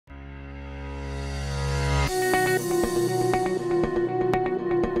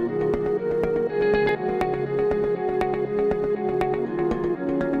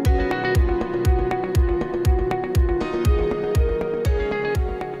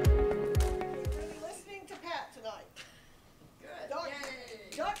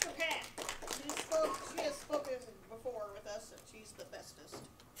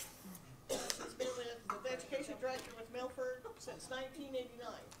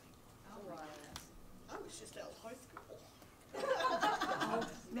high school.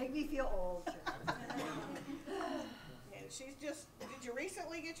 Make me feel old. And she's just, did you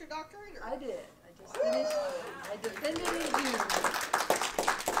recently get your doctorate? Or? I did. I just finished. I defended in June.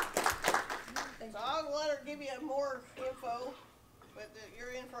 So I'll let her give you more info, but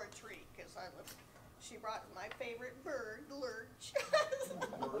you're in for a treat because she brought my favorite bird, Lurch.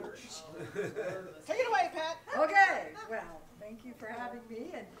 Lurch. Take it away, Pat. Okay. Well, thank you for having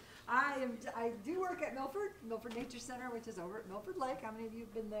me. And I do work at Milford Nature Center, which is over at Milford Lake. How many of you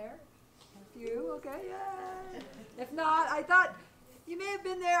have been there? A few. Okay. Yeah. If not, I thought you may have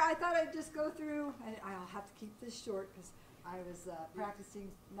been there. I thought I'd just go through, and I'll have to keep this short because I was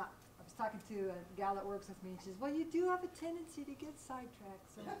practicing. I was talking to a gal that works with me, and she says, "Well, you do have a tendency to get sidetracked,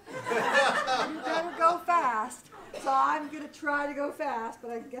 so you better go fast." So I'm gonna try to go fast,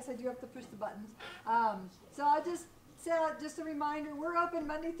 but I guess I do have to push the buttons. So I just a reminder, we're open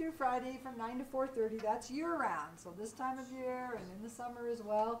Monday through Friday from 9 to 4:30. That's year-round, so this time of year and in the summer as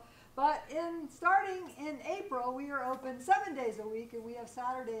well. But starting in April, we are open 7 days a week, and we have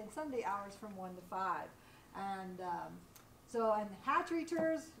Saturday and Sunday hours from 1 to 5. And and hatchery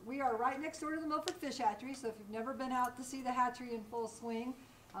tours, we are right next door to the Milford Fish Hatchery, so if you've never been out to see the hatchery in full swing,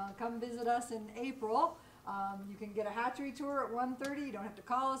 come visit us in April. You can get a hatchery tour at 1:30. You don't have to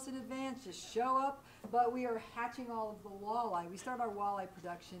call us in advance, just show up. But we are hatching all of the walleye. We start our walleye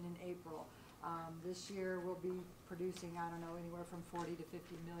production in April. This year we'll be producing, I don't know, anywhere from 40 to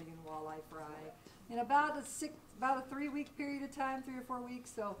 50 million walleye fry in about a 3-week period of time, 3 or 4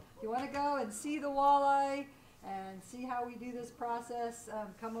 weeks. So if you want to go and see the walleye and see how we do this process,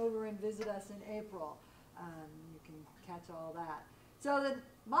 come over and visit us in April. You can catch all that. So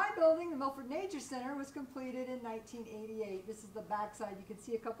my building, the Milford Nature Center, was completed in 1988. This is the backside. You can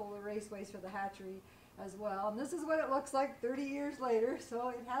see a couple of raceways for the hatchery as well. And this is what it looks like 30 years later, so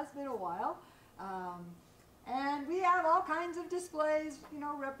it has been a while. And we have all kinds of displays,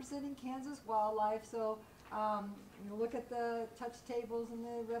 representing Kansas wildlife. So you look at the touch tables and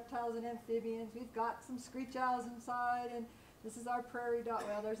the reptiles and amphibians. We've got some screech owls inside, and this is our prairie dog.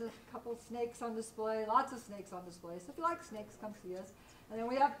 Well, there's a couple snakes on display, lots of snakes on display. So if you like snakes, come see us. And then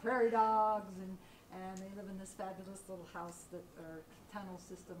we have prairie dogs, and they live in this fabulous little house or tunnel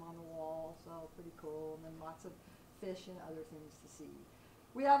system on the wall, so pretty cool. And then lots of fish and other things to see.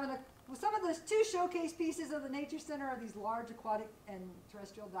 We have some of the 2 showcase pieces of the Nature Center are these large aquatic and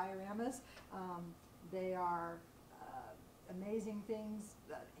terrestrial dioramas. They are amazing things,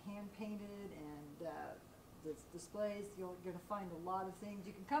 hand painted, and the displays. You're going to find a lot of things.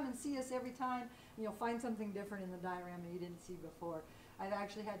 You can come and see us every time, and you'll find something different in the diorama you didn't see before. I've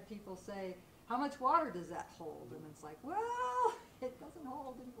actually had people say, "How much water does that hold?" And it's like, well, it doesn't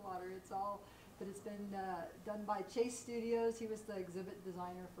hold any water. But it's been done by Chase Studios. He was the exhibit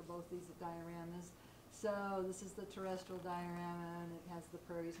designer for both these dioramas. So this is the terrestrial diorama, and it has the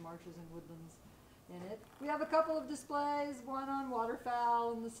prairies, marshes, and woodlands in it. We have a couple of displays, one on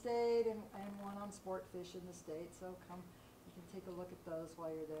waterfowl in the state and one on sport fish in the state. So come, you can take a look at those while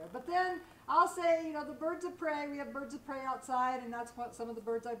you're there. But then I'll say, the birds of prey, we have birds of prey outside, and that's what some of the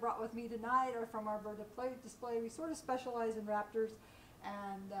birds I brought with me tonight are from our bird of prey display. We sort of specialize in raptors,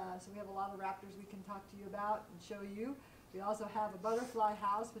 and so we have a lot of raptors we can talk to you about and show you. We also have a butterfly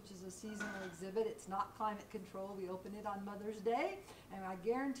house, which is a seasonal exhibit. It's not climate controlled. We open it on Mother's Day, and I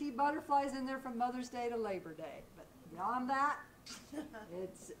guarantee butterflies in there from Mother's Day to Labor Day. But beyond that,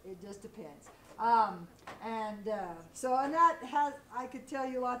 it just depends. And that has, I could tell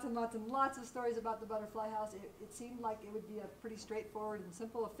you lots and lots and lots of stories about the butterfly house. It seemed like it would be a pretty straightforward and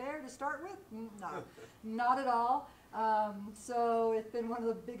simple affair to start with. No, not at all. So it's been one of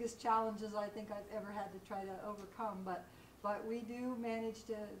the biggest challenges I think I've ever had to try to overcome. But we do manage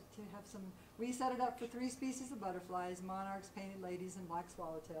to have some. We set it up for 3 species of butterflies: monarchs, painted ladies, and black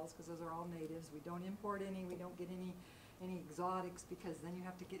swallowtails, because those are all natives. We don't import any. We don't get any exotics, because then you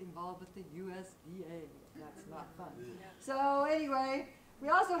have to get involved with the USDA. That's not fun. So anyway, we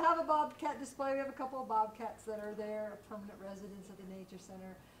also have a bobcat display. We have a couple of bobcats that are there, permanent residents of the Nature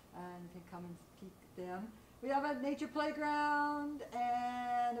Center, and you can come and peek at them. We have a nature playground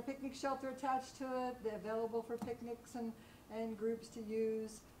and a picnic shelter attached to it. They're available for picnics and groups to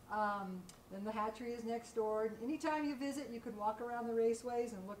use. Then the hatchery is next door. Anytime you visit, you can walk around the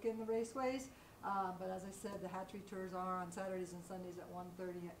raceways and look in the raceways. But as I said, the hatchery tours are on Saturdays and Sundays at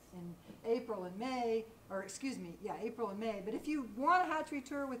 1:30 in April and May, April and May. But if you want a hatchery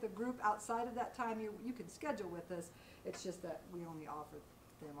tour with a group outside of that time, you can schedule with us. It's just that we only offer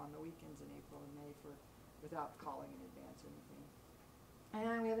them on the weekends in April and May without calling in advance or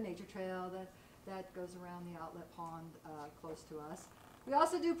anything. And we have a nature trail that goes around the outlet pond close to us. We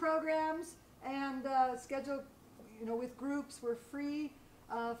also do programs and schedule, with groups. We're free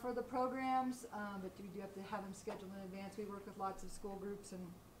for the programs, but we do have to have them scheduled in advance. We work with lots of school groups and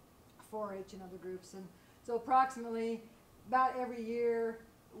 4-H and other groups, and so approximately about every year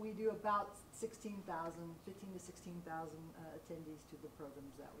we do about 15 to 16,000 attendees to the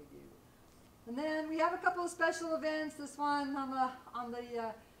programs that we do. And then we have a couple of special events. This one on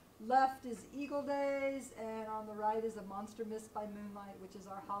the left is Eagle Days, and on the right is a Monster Mist by Moonlight, which is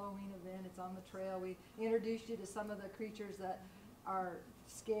our Halloween event. It's on the trail. We introduced you to some of the creatures that are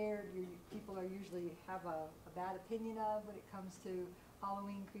scared. People are usually have a bad opinion of when it comes to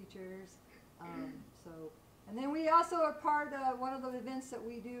Halloween creatures. And then we also are part of one of the events that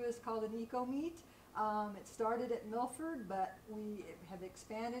we do is called an Eco Meet. It started at Milford, but we have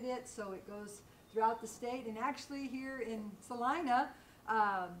expanded it so it goes throughout the state. And actually here in Salina,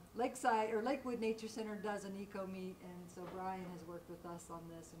 Lakeside or Lakewood Nature Center does an Eco Meet, and so Brian has worked with us on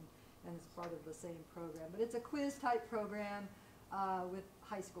this and is part of the same program. But it's a quiz type program with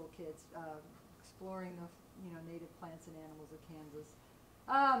high school kids exploring the native plants and animals of Kansas.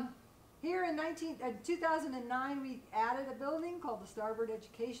 Here in 2009, we added a building called the Starboard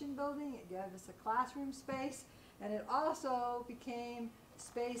Education Building. It gave us a classroom space, and it also became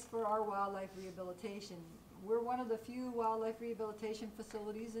space for our wildlife rehabilitation. We're one of the few wildlife rehabilitation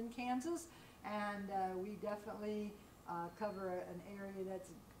facilities in Kansas, and we definitely cover an area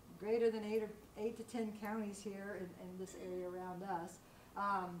that's greater than 8 to 10 counties here in this area around us.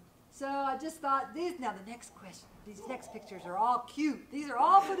 So I just thought these next pictures are all cute. These are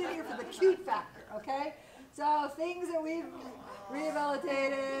all put in here for the cute factor, okay? So things that we've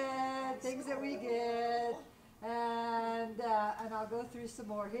rehabilitated, things that we get, and I'll go through some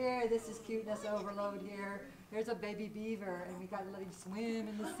more here. This is cuteness overload here. Here's a baby beaver, and we got to let him swim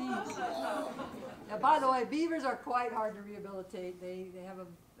in the sea. Now, by the way, beavers are quite hard to rehabilitate. They have a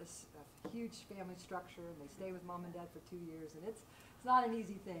huge family structure, and they stay with mom and dad for 2 years, and it's not an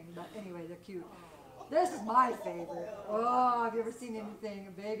easy thing, but anyway, they're cute. This is my favorite. Oh, have you ever seen anything?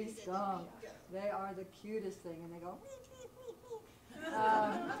 A baby skunk. They are the cutest thing, and they go,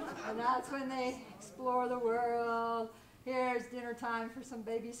 and that's when they explore the world. Here's dinner time for some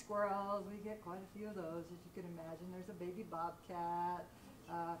baby squirrels. We get quite a few of those, as you can imagine. There's a baby bobcat.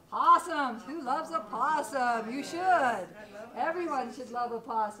 Possums. Who loves a possum? You should. Everyone should love a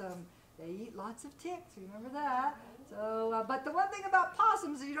possum. They eat lots of ticks. Remember that? So, but the one thing about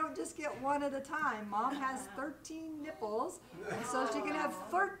possums is you don't just get one at a time. Mom has 13 nipples, and so she can have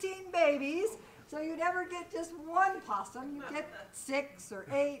 13 babies. So you never get just one possum. You get 6 or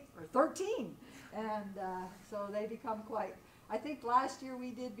 8 or 13. And so they become quite, I think last year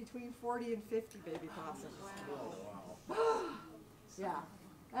we did between 40 and 50 baby possums. Wow. Yeah.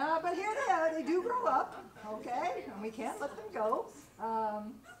 But here they do grow up, okay? And we can't let them go.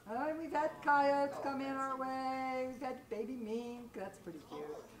 We've had coyotes come in our way. We've had baby mink. That's pretty cute.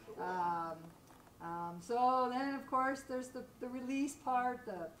 So then, of course, there's the release part,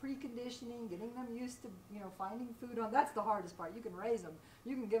 the preconditioning, getting them used to, finding food on. That's the hardest part. You can raise them.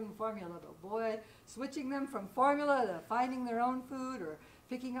 You can give them formula, but boy, switching them from formula to finding their own food or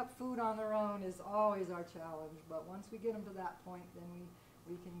picking up food on their own is always our challenge. But once we get them to that point, then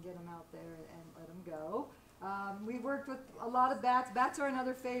we can get them out there and let them go. We've worked with a lot of bats. Bats are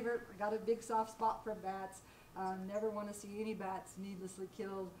another favorite. We got a big soft spot for bats. Never want to see any bats needlessly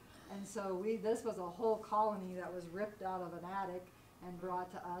killed. And so this was a whole colony that was ripped out of an attic and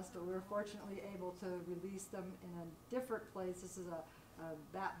brought to us. But we were fortunately able to release them in a different place. This is a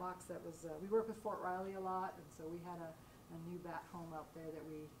bat box that was, we work with Fort Riley a lot, and so we had a new bat home out there that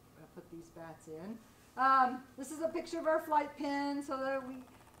we put these bats in. This is a picture of our flight pen, so that we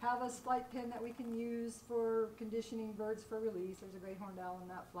have a flight pen that we can use for conditioning birds for release. There's a great horned owl in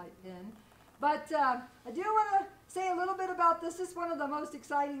that flight pen. But I do want to say a little bit about this. This is one of the most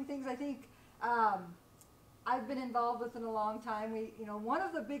exciting things I think I've been involved with in a long time. One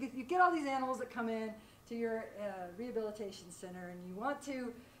of the biggest, you get all these animals that come in to your rehabilitation center, and you want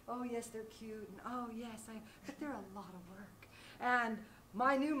to, oh yes, they're cute, and oh yes, but they're a lot of work. And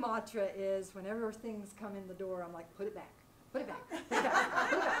my new mantra is whenever things come in the door, I'm like, put it back. Put it back, put it back,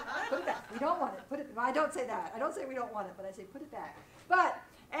 put it back, put it back. We don't want it, I don't say that. I don't say we don't want it, but I say put it back. But,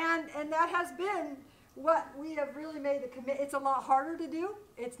 and that has been what we have really made the commitment. It's a lot harder to do.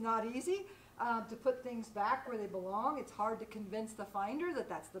 It's not easy to put things back where they belong. It's hard to convince the finder that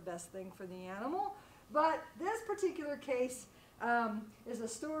that's the best thing for the animal. But this particular case is a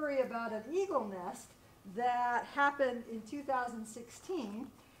story about an eagle nest that happened in 2016.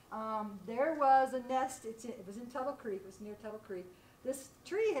 There was a nest, it was in Tuttle Creek, it was near Tuttle Creek. This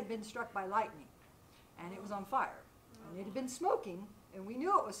tree had been struck by lightning, and it was on fire. And it had been smoking and we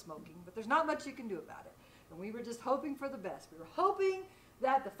knew it was smoking, but there's not much you can do about it. And we were just hoping for the best. We were hoping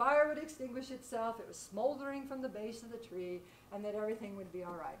that the fire would extinguish itself, it was smoldering from the base of the tree, and that everything would be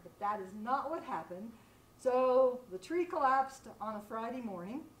all right. But that is not what happened. So the tree collapsed on a Friday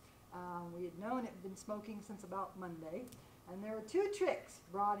morning. We had known it had been smoking since about Monday, and there were 2 tricks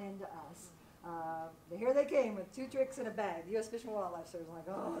brought into us. Here they came with 2 tricks in a bag. The U.S. Fish and Wildlife Service was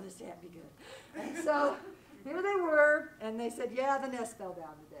like, oh, this can't be good. And so here they were, and they said, yeah, the nest fell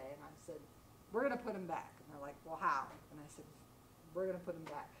down today. And I said, we're going to put them back. And they're like, well, how? And I said, we're going to put them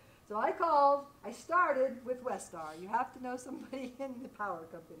back. So I started with Westar. You have to know somebody in the power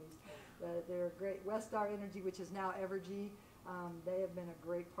companies. They're great. Westar Energy, which is now Evergy, they have been a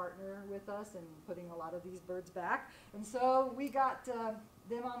great partner with us in putting a lot of these birds back. And so we got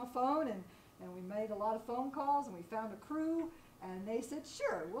them on the phone, and we made a lot of phone calls, and we found a crew, and they said,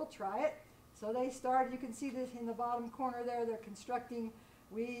 sure, we'll try it. So they started, you can see this in the bottom corner there, they're constructing.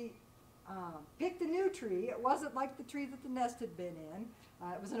 We picked a new tree. It wasn't like the tree that the nest had been in.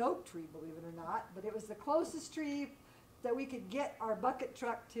 It was an oak tree, believe it or not, but it was the closest tree that we could get our bucket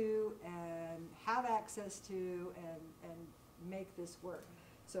truck to and have access to and make this work.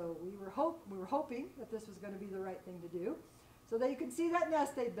 So we were hoping that this was going to be the right thing to do. So that you can see that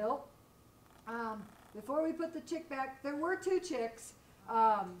nest they built. Before we put the chick back, there were 2 chicks,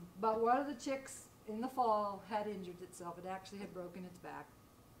 but one of the chicks in the fall had injured itself. It actually had broken its back.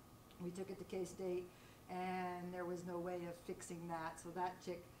 We took it to K-State, and there was no way of fixing that, so that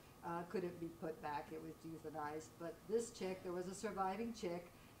chick couldn't be put back. It was euthanized. But this chick, there was a surviving chick,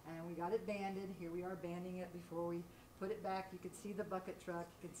 and we got it banded. Here we are banding it before we put it back. You can see the bucket truck.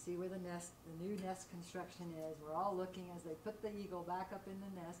 You can see where the new nest construction is. We're all looking as they put the eagle back up in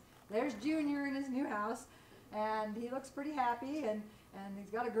the nest. There's Junior in his new house, and he looks pretty happy, and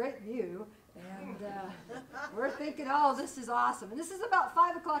he's got a great view. And we're thinking, oh, this is awesome. And this is about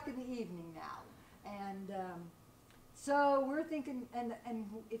 5 o'clock in the evening now. And so we're thinking, and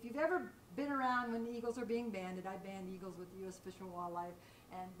if you've ever been around when the eagles are being banded, I band eagles with the U.S. Fish and Wildlife,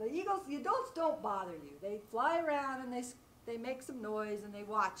 and the eagles, the adults don't bother you. They fly around and they make some noise and they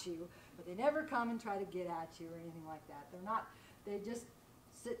watch you, but they never come and try to get at you or anything like that. They just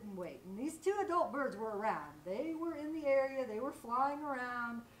sit and wait. And these 2 adult birds were around. They were in the area, they were flying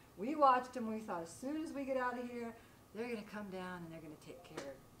around. We watched them, we thought as soon as we get out of here, they're going to come down and they're going to take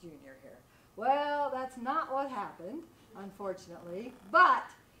care of Junior here. Well, that's not what happened, unfortunately, but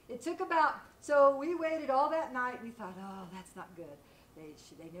it took so we waited all that night. We thought, oh, that's not good.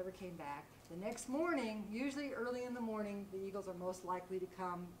 They never came back. The next morning, usually early in the morning, the eagles are most likely to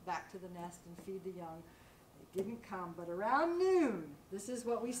come back to the nest and feed the young. They didn't come, but around noon, this is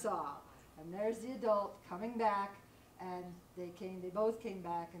what we saw. And there's the adult coming back, and they both came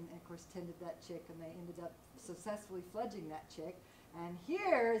back and of course tended that chick, and they ended up successfully fledging that chick. And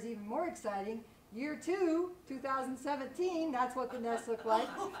here is even more exciting. Year 2, 2017, that's what the nest looked like.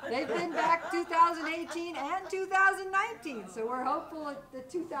 They've been back 2018 and 2019, so we're hopeful at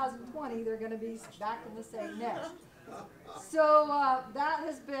 2020 they're going to be back in the same nest. So that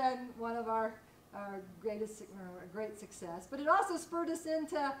has been one of our great success. But it also spurred us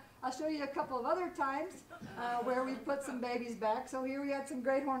into, I'll show you a couple of other times where we put some babies back. So here we had some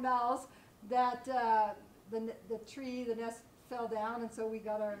great horned owls that the nest fell down, and so we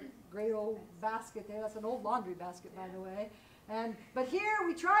got our great old basket there. That's an old laundry basket, by the way. But here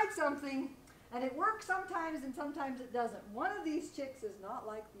we tried something, and it works sometimes and sometimes it doesn't. One of these chicks is not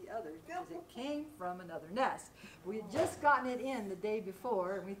like the others because it came from another nest. We had just gotten it in the day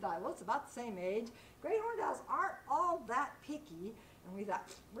before, and we thought, well, it's about the same age. Great horned owls aren't all that picky, and we thought,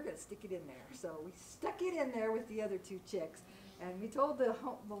 we're going to stick it in there. So we stuck it in there with the other 2 chicks, and we told the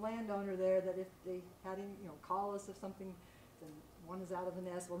landowner there that if they had him, call us if something, then one is out of the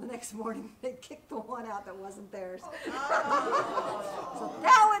nest. Well, the next morning they kicked the one out that wasn't theirs. So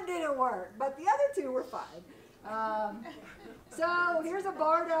that one didn't work, but the other 2 were fine. So here's a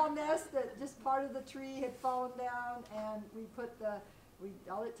barred owl nest that just part of the tree had fallen down, and we put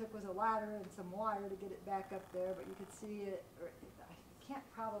all it took was a ladder and some wire to get it back up there, but you could see it, I can't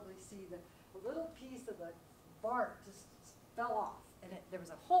probably see the little piece of the bark just fell off, and there was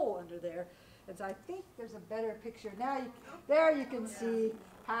a hole under there. And so I think there's a better picture. Now you can see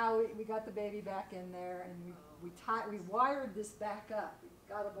how we got the baby back in there, and we wired this back up. We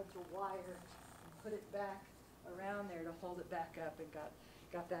got a bunch of wire and put it back around there to hold it back up, and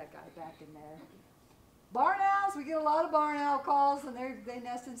got that guy back in there. Barn owls, we get a lot of barn owl calls, and they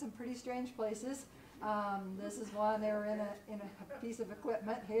nest in some pretty strange places. This is one, they were in a piece of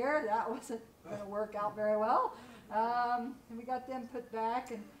equipment here. That wasn't going to work out very well. And we got them put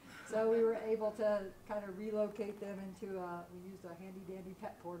back, and So we were able to kind of relocate them into, we used a handy dandy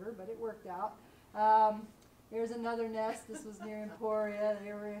pet porter, but it worked out. Here's another nest. This was near Emporia.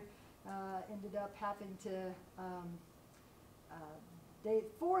 They were, ended up having to,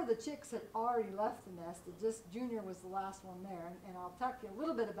 4 of the chicks had already left the nest. It just, Junior was the last one there. And I'll talk to you a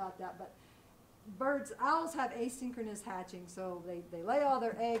little bit about that, but owls have asynchronous hatching, so they lay all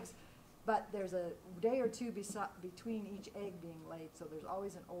their eggs, but there's a day or two between each egg being laid, so there's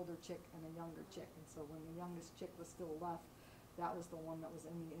always an older chick and a younger chick. And so when the youngest chick was still left, that was the one that was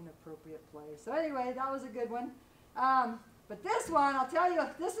in the inappropriate place. So anyway, that was a good one. But this one, I'll tell you,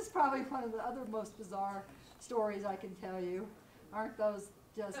 this is probably one of the other most bizarre stories I can tell you. Aren't those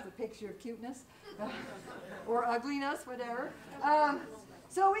just a picture of cuteness or ugliness, whatever?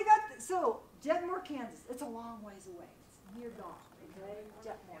 So Jetmore, Kansas, it's a long ways away. It's near dawn, okay?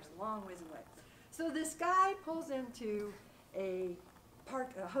 Jetmore's a long ways away. So this guy pulls into a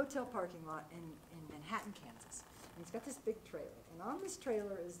hotel parking lot in Manhattan, Kansas. And he's got this big trailer. And on this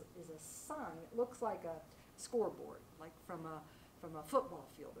trailer is a sign. It looks like a scoreboard, like from a football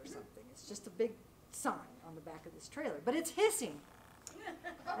field or something. It's just a big sign on the back of this trailer. But it's hissing.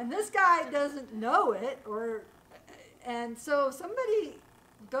 And this guy doesn't know it, and so somebody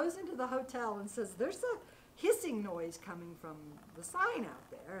goes into the hotel and says, there's a hissing noise coming from the sign out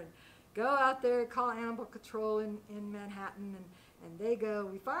there. And go out there, call animal control in Manhattan, and they go,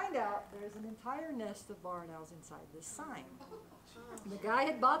 we find out there's an entire nest of barn owls inside this sign. The guy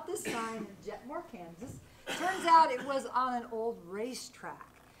had bought this sign in Jetmore, Kansas. Turns out it was on an old racetrack.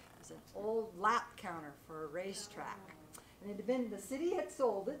 It was an old lap counter for a racetrack. And it had been, the city had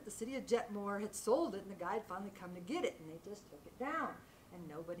sold it, the city of Jetmore had sold it, and the guy had finally come to get it, and they just took it down. And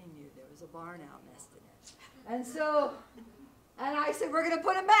nobody knew there was a barn owl nest in it. And so, and I said, we're going to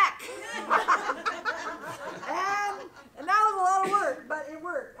put him back. and that was a lot of work, but it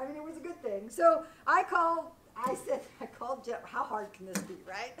worked. I mean, it was a good thing. So I called Jetmore. How hard can this be,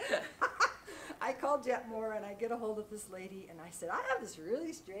 right? I called Jetmore, and I get a hold of this lady, and I said, I have this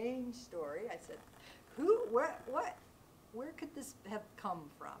really strange story. I said, where could this have come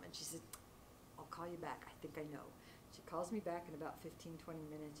from? And she said, I'll call you back. I think I know. She calls me back in about 15, 20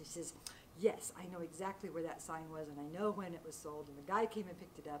 minutes. She says, yes, I know exactly where that sign was, and I know when it was sold, and the guy came and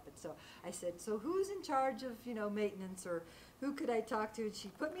picked it up. And so I said, so who's in charge of, maintenance, or who could I talk to? And she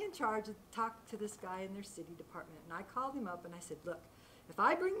put me in charge to talk to this guy in their city department. And I called him up, and I said, look, if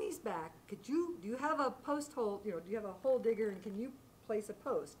I bring these back, do you have a post hole, do you have a hole digger, and can you place a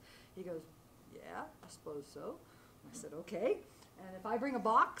post? He goes, yeah, I suppose so. I said, okay. And if I bring a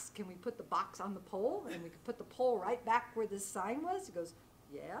box, can we put the box on the pole? And we could put the pole right back where this sign was? He goes,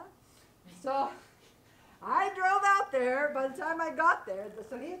 yeah. So I drove out there. By the time I got there,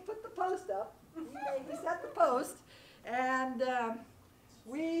 so he had put the post up. He set the post. And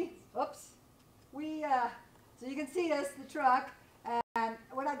so you can see us, the truck. And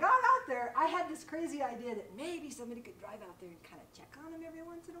when I got out there, I had this crazy idea that maybe somebody could drive out there and kind of check on him every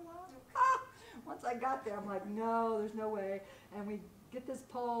once in a while. Once I got there, I'm like, no, there's no way. And we get this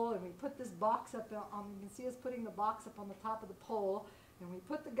pole, and we put this box up on, you can see us putting the box up on the top of the pole, and we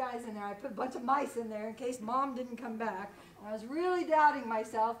put the guys in there. I put a bunch of mice in there in case Mom didn't come back. And I was really doubting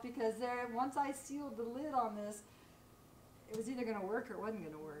myself because once I sealed the lid on this, it was either going to work or it wasn't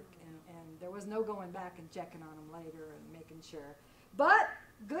going to work. And there was no going back and checking on them later and making sure. But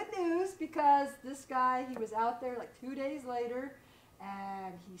good news, because this guy, he was out there like 2 days later,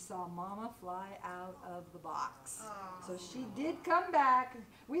 and he saw Mama fly out of the box. Oh. So she did come back.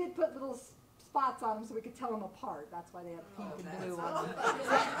 We had put little spots on them so we could tell them apart. That's why they have pink and blue on them.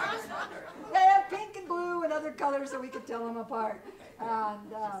 They have pink and blue and other colors so we could tell them apart.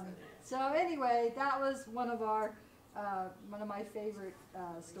 And so anyway, that was one of my favorite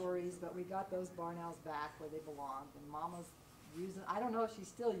stories. But we got those barn owls back where they belonged, and Mama's using. I don't know if she's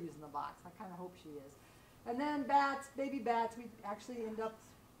still using the box. I kind of hope she is. And then bats, baby bats, we actually end up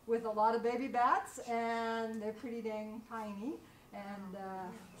with a lot of baby bats, and they're pretty dang tiny, and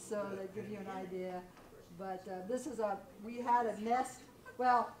so they give you an idea. But we had a nest,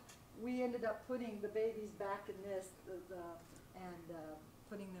 well, we ended up putting the babies back in this, and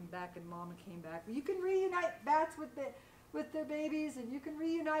putting them back, and Mama came back. You can reunite bats with their babies, and you can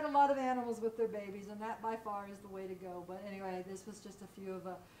reunite a lot of animals with their babies, and that by far is the way to go. But anyway, this was just a few of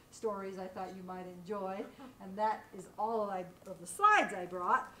stories I thought you might enjoy, and that is all of the slides I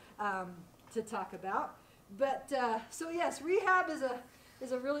brought to talk about. But so yes, rehab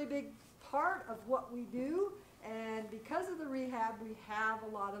is a really big part of what we do, and because of the rehab, we have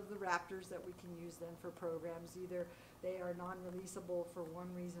a lot of the raptors that we can use then for programs. Either they are non-releasable for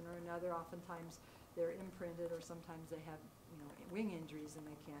one reason or another. Oftentimes they're imprinted, or sometimes they have wing injuries and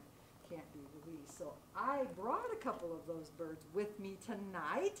they can't can't be released. So I brought a couple of those birds with me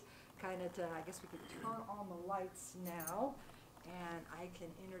tonight, kind of to, I guess we could turn on the lights now, and I can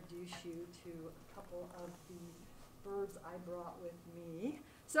introduce you to a couple of the birds I brought with me.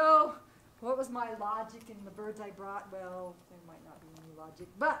 So what was my logic in the birds I brought? Well, there might not be any logic,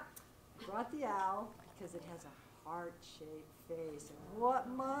 but I brought the owl because it has a heart-shaped face. And what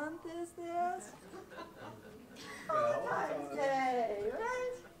month is this? Valentine's Day,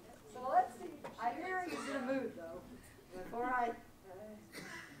 right? So let's see. I hear he's in a mood, though. Before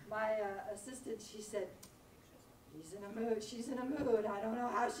my assistant, she said, he's in a mood, she's in a mood. I don't know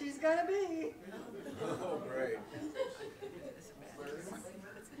how she's going to be. Oh, great.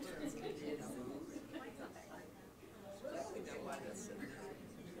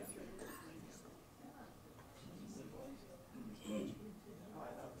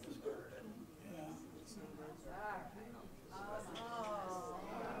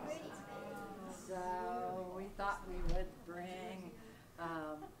 So we thought we would bring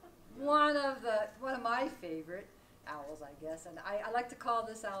one of my favorite owls, I guess, and I like to call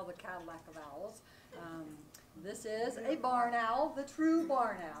this owl the Cadillac of owls. This is a barn owl, the true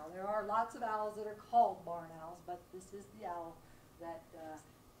barn owl. There are lots of owls that are called barn owls, but this is the owl that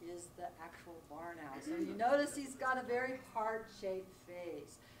is the actual barn owl. So you notice he's got a very heart-shaped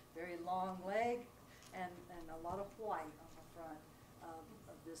face, very long leg, and a lot of white on the front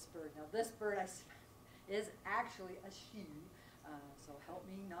of this bird. Now this bird is actually a she, so help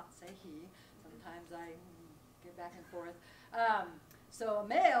me not say he. Sometimes I get back and forth. So a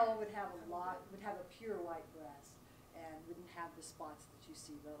male would have a pure white breast and wouldn't have the spots that you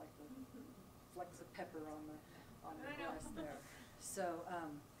see, like the flecks of pepper on the breast there. So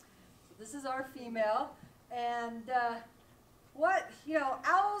this is our female, and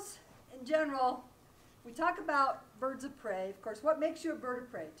owls in general, we talk about birds of prey. Of course, what makes you a bird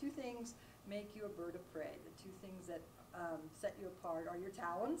of prey? Two things make you a bird of prey. The two things that set you apart are your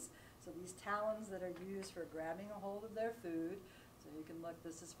talons. So these talons that are used for grabbing a hold of their food. So you can look,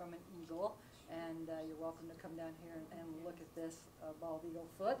 this is from an eagle, and you're welcome to come down here and look at this bald eagle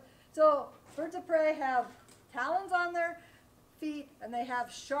foot. So birds of prey have talons on their feet, and they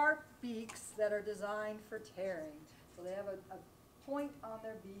have sharp beaks that are designed for tearing. So they have a point on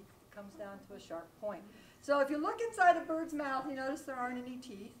their beak that comes down to a sharp point. So if you look inside a bird's mouth, you notice there aren't any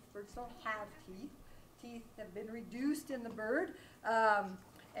teeth. Birds don't have teeth. Teeth have been reduced in the bird.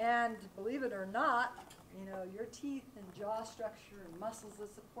 And believe it or not, your teeth and jaw structure and muscles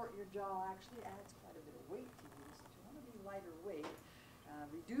that support your jaw actually adds quite a bit of weight to you. So if you want to be lighter weight,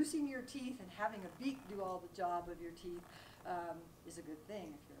 reducing your teeth and having a beak do all the job of your teeth is a good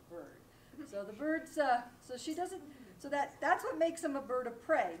thing if you're a bird. So the birds, that's what makes them a bird of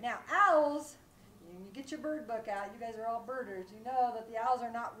prey. Now owls, when you get your bird book out, you guys are all birders, you know that the owls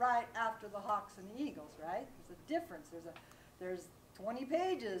are not right after the hawks and the eagles, right? There's a difference. There's 20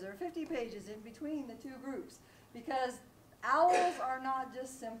 pages or 50 pages in between the two groups, because owls are not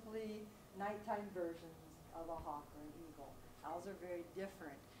just simply nighttime versions of a hawk or an eagle. Owls are very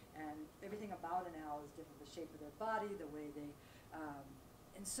different, and everything about an owl is different. The shape of their body, the way they,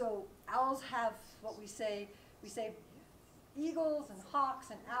 and so owls have what we say eagles and hawks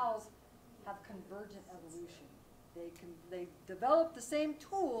and owls have convergent evolution. They develop the same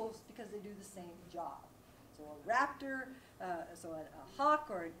tools because they do the same job. So a raptor, a hawk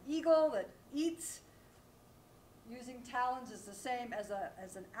or an eagle that eats using talons is the same as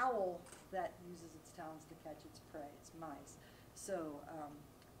an owl that uses its talons to catch its prey, its mice. So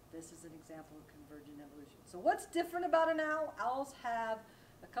this is an example of convergent evolution. So what's different about an owl? Owls have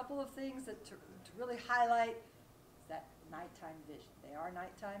a couple of things that to really highlight that nighttime vision. They are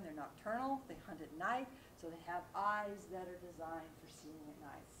nighttime, they're nocturnal, they hunt at night, so they have eyes that are designed for seeing at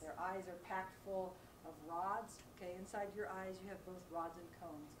night. Their eyes are packed full of rods. Okay, inside your eyes you have both rods and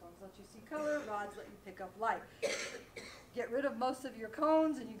cones. Cones let you see color, rods let you pick up light. Get rid of most of your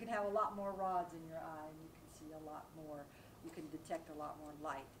cones and you can have a lot more rods in your eye, and you can see a lot more, you can detect a lot more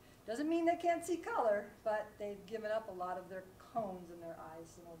light. Doesn't mean they can't see color, but they've given up a lot of their cones in their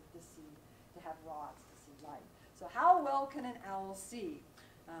eyes in order to have rods to see light. So how well can an owl see?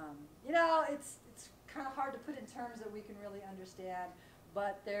 It's kind of hard to put in terms that we can really understand,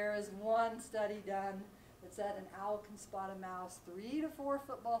 but there is one study done that said an owl can spot a mouse 3 to 4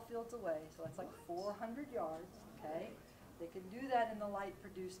 football fields away, so that's like 400 yards, okay? They can do that in the light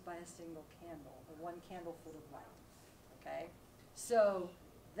produced by a single candle, or 1 candle foot of light, okay? So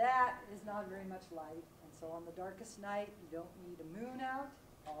that is not very much light, and so on the darkest night, you don't need a moon out.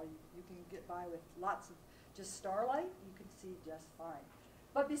 You can get by with lots of just starlight, you can see just fine.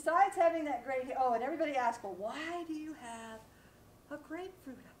 But besides having that great, and everybody asks, well, why do you have a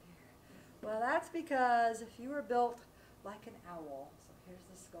grapefruit up here? Well, that's because if you were built like an owl, so here's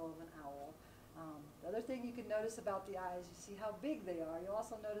the skull of an owl. The other thing you can notice about the eyes, you see how big they are. You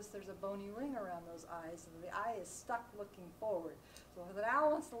also notice there's a bony ring around those eyes, and the eye is stuck looking forward. So if an owl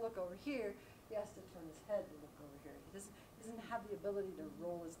wants to look over here, he has to turn his head to look over here. He doesn't have the ability to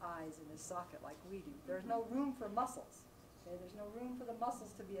roll his eyes in his socket like we do. There's no room for muscles. Okay? There's no room for the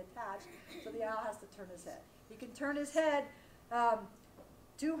muscles to be attached, so the owl has to turn his head. He can turn his head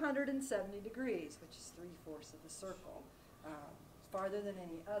 270 degrees, which is 3/4 of the circle, farther than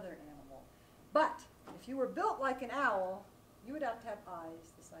any other animal. But if you were built like an owl, you would have to have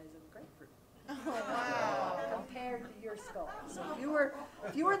eyes the size of a grapefruit. Compared to your skull. So if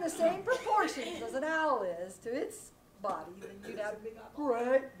you were in the same proportions as an owl is to its body, then you'd have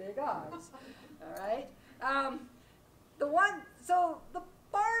great big eyes. All right. So the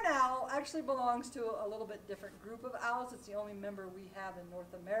barn owl actually belongs to a little bit different group of owls. It's the only member we have in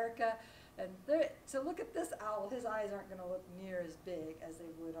North America. And so look at this owl. His eyes aren't going to look near as big as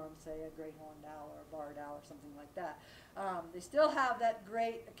they would on, say, a gray horned owl or a barred owl or something like that. They still have that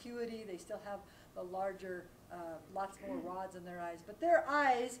great acuity. They still have the larger, lots more rods in their eyes. But their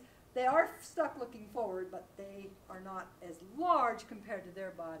eyes, they are stuck looking forward, but they are not as large compared to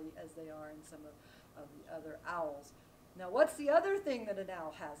their body as they are in some of the other owls. Now, what's the other thing that an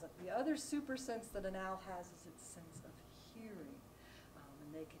owl has? The other super sense that an owl has is its sense of hearing.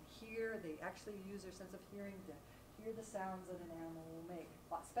 And they can hear, they actually use their sense of hearing to hear the sounds that an animal will make,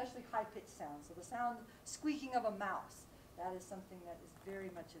 especially high-pitched sounds. So the sound, squeaking of a mouse, that is something that is very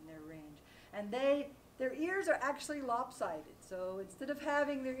much in their range. And their ears are actually lopsided. So instead of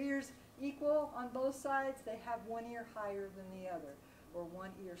having their ears equal on both sides, they have one ear higher than the other, or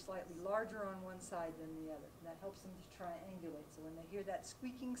one ear slightly larger on one side than the other. And that helps them to triangulate. So when they hear that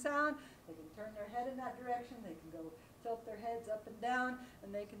squeaking sound, they can turn their head in that direction, they can go tilt their heads up and down,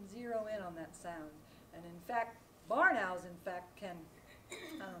 and they can zero in on that sound. And in fact, barn owls, in fact, can,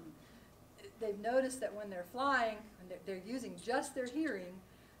 they've noticed that when they're flying, and they're using just their hearing,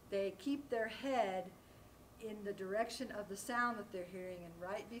 they keep their head in the direction of the sound that they're hearing, and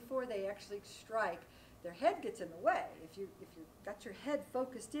right before they actually strike, their head gets in the way. If you've got your head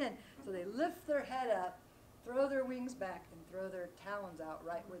focused in, so they lift their head up, throw their wings back, and throw their talons out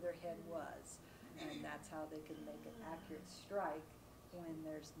right where their head was. And that's how they can make an accurate strike when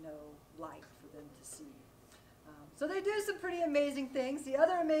there's no light for them to see. So they do some pretty amazing things. The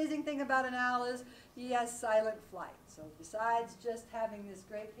other amazing thing about an owl is he has silent flight. So besides just having this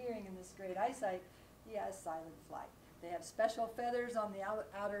great hearing and this great eyesight, he has silent flight. They have special feathers on the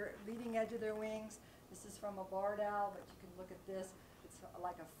outer leading edge of their wings. This is from a barred owl, but you can look at this. It's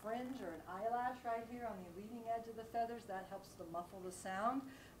like a fringe or an eyelash right here on the leading edge of the feathers. That helps to muffle the sound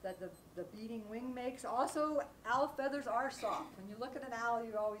that the beating wing makes. Also, owl feathers are soft. When you look at an owl,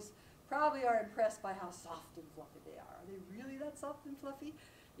 you always probably are impressed by how soft and fluffy they are. Are they really that soft and fluffy?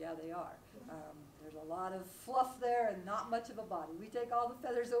 Yeah, they are. There's a lot of fluff there and not much of a body. We take all the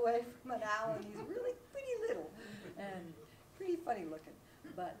feathers away from an owl, and he's really pretty little and pretty funny looking.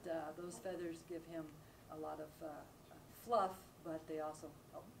 But those feathers give him a lot of fluff, but they also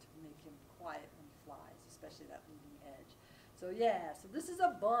help to make him quiet when he flies, especially that leading edge. So yeah, so this is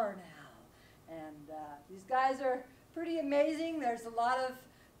a barn owl, and these guys are pretty amazing. There's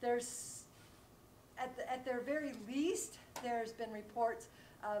at their very least, there's been reports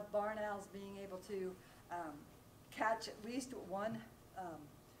of barn owls being able to catch at least one.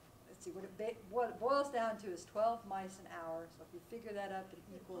 Let's see, what it boils down to is 12 mice an hour. So if you figure that up at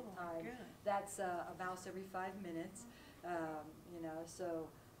equal time, that's a mouse every 5 minutes. You know, so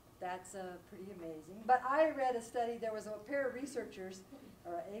that's pretty amazing. But I read a study. There was a pair of researchers,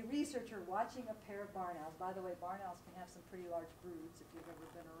 or a researcher watching a pair of barn owls. By the way, barn owls can have some pretty large broods if you've ever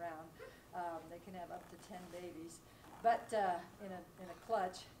been around. They can have up to 10 babies, but in a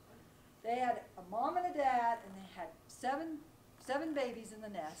clutch. They had a mom and a dad, and they had seven babies in the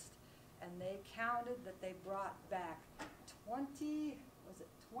nest, and they counted that they brought back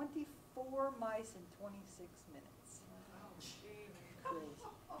 24 mice in 26 minutes. Crazy.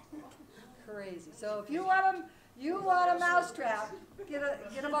 Crazy. So if you want a mousetrap, get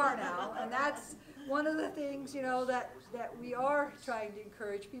a barn owl, and that's one of the things, you know, that we are trying to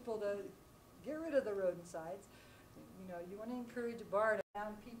encourage people to get rid of the rodenticides. You know, you want to encourage a barn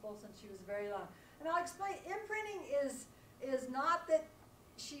owl people since she was very long. And I'll explain. Imprinting is not that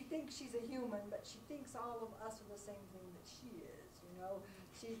she thinks she's a human, but she thinks all of us are the same thing that she is. You know,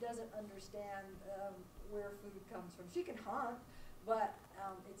 she doesn't understand where food comes from. She can hunt, but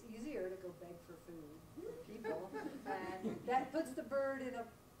it's easier to go beg for food for people, and that puts the bird in a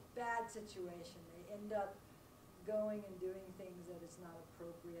bad situation. They end up going and doing things that is not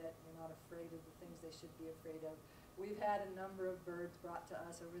appropriate. They're not afraid of the things they should be afraid of. We've had a number of birds brought to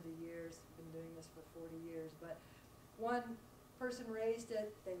us over the years. Been doing this for 40 years, but one person raised it,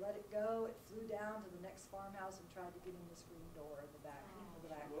 they let it go, it flew down to the next farmhouse and tried to get in the screen door in the back,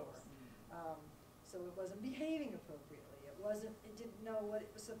 door. So it wasn't behaving appropriately. It didn't know what it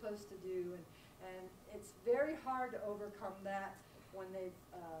was supposed to do, and it's very hard to overcome that when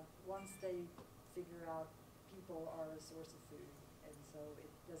once they figure out people are a source of food, and so it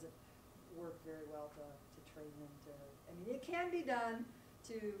doesn't work very well to train them to, I mean, it can be done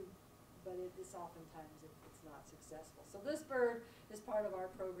but it's oftentimes it's not successful. So this bird is part of our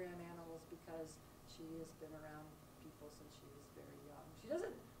program Animals because she has been around people since she was very young. She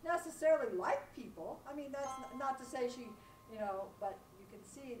doesn't necessarily like people. I mean, that's not to say she, but you can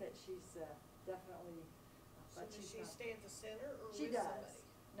see that she's definitely. So does she stay at the center or she with does.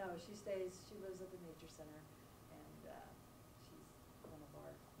 somebody? No, she stays. She lives at the nature center, and she's one of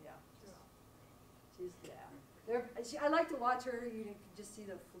our I like to watch her. You can just see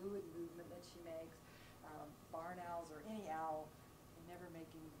the fluid movement that she makes. Barn owls or any owl, they never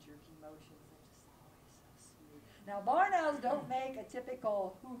make any jerky motions. They're just always so smooth. Now, barn owls don't make a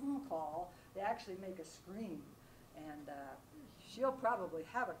typical hoo-hoo call. They actually make a scream. And she'll probably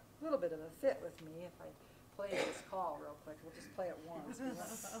have a little bit of a fit with me if I play this call real quick. We'll just play it once.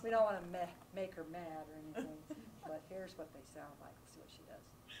 We don't want to make her mad or anything. But here's what they sound like. Let's see what she does.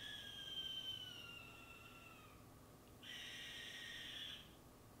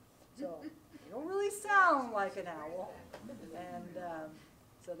 So they don't really sound like an owl, and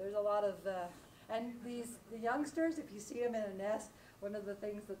so there's a lot of and the youngsters, if you see them in a nest, one of the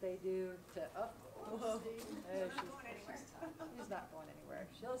things that they do to she's not going anywhere.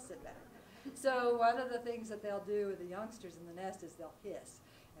 She'll sit back. So one of the things that they'll do with the youngsters in the nest is they'll hiss,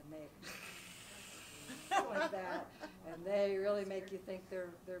 and they like that, and they really make you think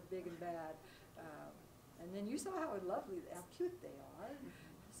they're big and bad. And then you saw how cute they are.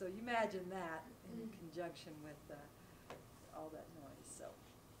 So you imagine that in conjunction with all that noise. So,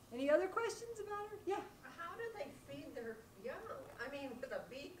 any other questions about her? Yeah. How do they feed their young? I mean, with a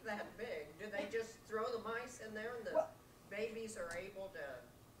beak that big, do they just throw the mice in there and the babies are able to?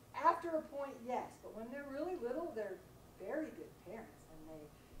 After a point, yes, but when they're really little, they're very good parents, and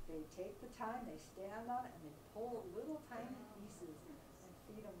they take the time, they stand on it, and they pull little tiny pieces and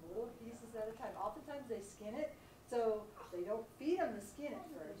feed them little pieces at a time. Oftentimes they skin it. So they don't feed them the skin at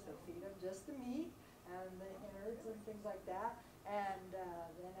first. They feed them just the meat and the innards and things like that. And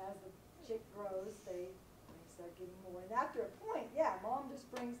then as the chick grows, they start getting more. And after a point, mom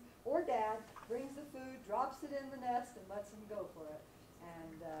just brings, or dad, brings the food, drops it in the nest, and lets them go for it.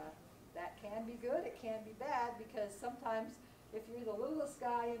 And that can be good. It can be bad because sometimes if you're the littlest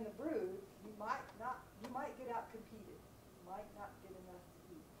guy in the brood, you might get out competed. You might not get enough to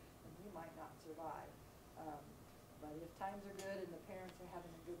eat, and you might not survive. But if times are good and the parents are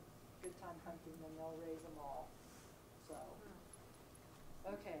having a good time hunting, then they'll raise them all. So,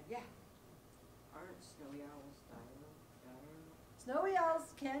 okay, yeah. Aren't snowy owls diurnal? Snowy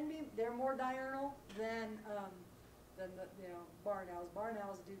owls can be. They're more diurnal than the barn owls. Barn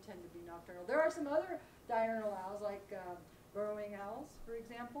owls do tend to be nocturnal. There are some other diurnal owls like burrowing owls, for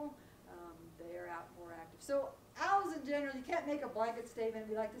example. They are out more active. So owls in general, you can't make a blanket statement.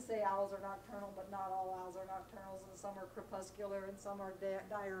 We like to say owls are nocturnal, but not all owls are nocturnals, and some are crepuscular and some are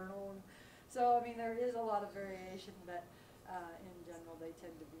diurnal. And so, I mean, there is a lot of variation, but in general, they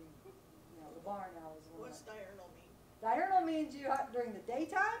tend to be, the barn owls. What's diurnal mean? Diurnal means you hunt during the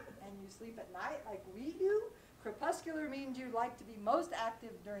daytime and you sleep at night like we do. Crepuscular means you like to be most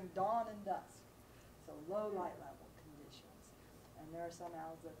active during dawn and dusk, so low light level conditions. And there are some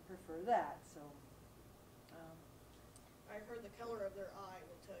owls that prefer that. So I heard the color of their eye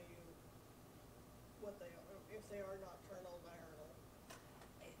will tell you what they are, if they are nocturnal, diurnal.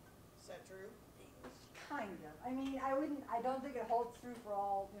 Is that true? Kind of. I mean, I don't think it holds true for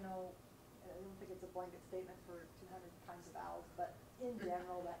all, I don't think it's a blanket statement for 200 kinds of owls, but in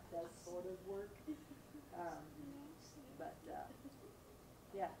general that does sort of work.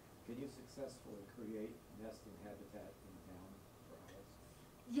 Yeah. Can you successfully create nesting habitat in town for owls?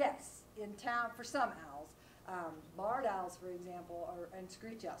 Yes, in town for some owls. Barred owls, for example, and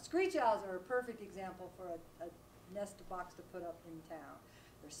screech owls. Screech owls are a perfect example for a nest box to put up in town.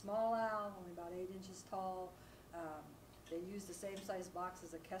 They're small owl, only about 8 inches tall. They use the same size box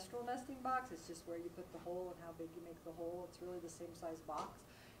as a kestrel nesting box. It's just where you put the hole and how big you make the hole. It's really the same size box.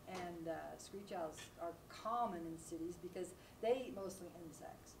 And screech owls are common in cities because they eat mostly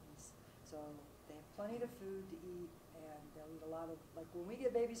insects. So they have plenty of food to eat, and they'll eat a lot of, like when we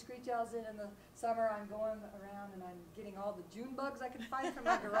get baby screech owls in the summer, I'm going around and I'm getting all the June bugs I can find from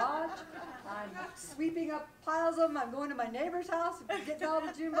my garage. I'm sweeping up piles of them. I'm going to my neighbor's house and getting all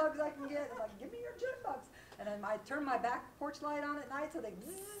the June bugs I can get. I'm like, give me your June bugs. And then I turn my back porch light on at night so they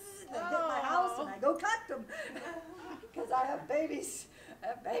bzzz, they hit my house, and I go collect them because I have babies. I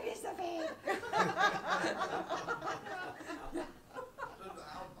have babies to feed. Does the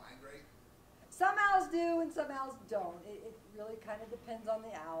owl migrate? Some owls do and some owls don't. It really kind of depends on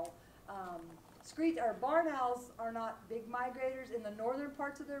the owl. Barn owls are not big migrators in the northern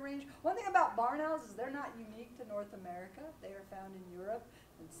parts of their range. One thing about barn owls is they're not unique to North America. They are found in Europe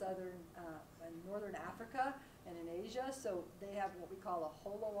and and northern Africa and in Asia. So they have what we call a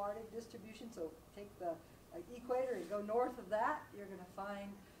holoarctic distribution. So take the equator and go north of that, you're going to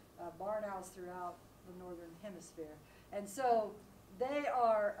find barn owls throughout the northern hemisphere. And so they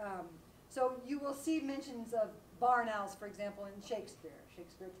are, so you will see mentions of barn owls, for example, in Shakespeare.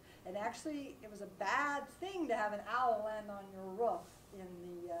 And actually, it was a bad thing to have an owl land on your roof in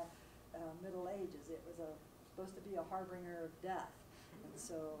the Middle Ages. It was supposed to be a harbinger of death. And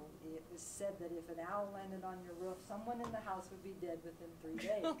so it was said that if an owl landed on your roof, someone in the house would be dead within 3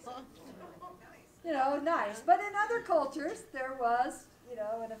 days. You know, nice. But in other cultures, there was,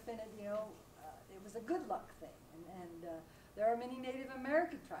 an affinity, it was a good luck thing. And there are many Native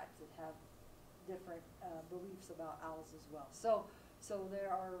American tribes that have different beliefs about owls as well. So there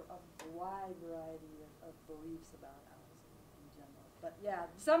are a wide variety of beliefs about owls in general. But yeah,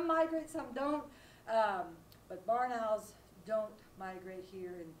 some migrate, some don't. But barn owls don't migrate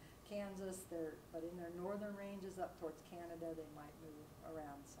here in Kansas. But in their northern ranges up towards Canada, they might move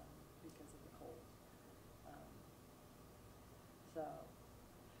around some because of the cold. So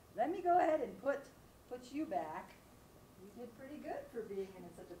let me go ahead and put you back. You did pretty good for being in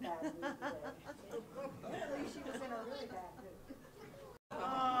such a bad mood today. At least she was in a really bad mood.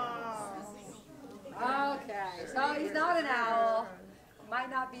 Okay, so he's not an owl. Might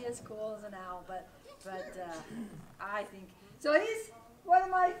not be as cool as an owl, but I think so. He's one of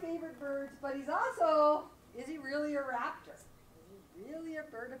my favorite birds, but he's also, is he really a raptor? Is he really a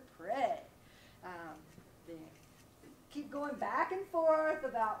bird of prey? They keep going back and forth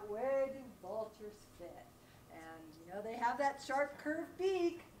about where do vultures fit. And they have that sharp curved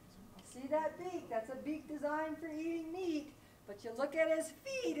beak. See that beak? That's a beak designed for eating meat. But you look at his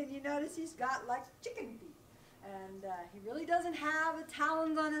feet and you notice he's got like chicken feet. And he really doesn't have the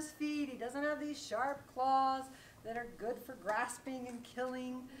talons on his feet. He doesn't have these sharp claws that are good for grasping and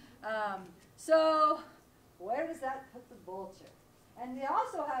killing. So where does that put the vulture? And you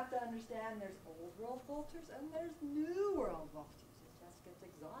also have to understand there's old world vultures and there's new world vultures. It just gets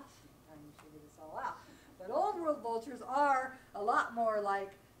exhausting trying to figure this all out. But old world vultures are a lot more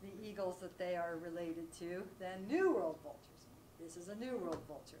like the eagles that they are related to than new world vultures. This is a new world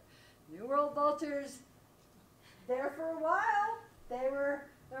vulture. New world vultures, there for a while, their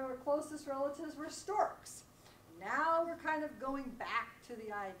closest relatives were storks. Now we're kind of going back to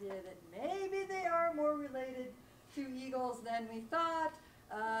the idea that maybe they are more related to eagles than we thought.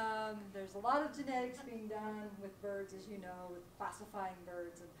 There's a lot of genetics being done with birds, as you know, with classifying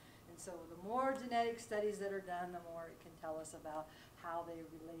birds. And so the more genetic studies that are done, the more it can tell us about how they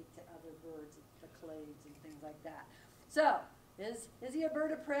relate to other birds, the clades and things like that. So, is he a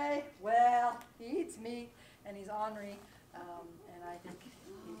bird of prey? Well, he eats meat and he's ornery, and I think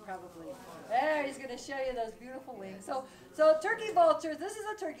he probably, there, he's going to show you those beautiful wings. So turkey vultures, this is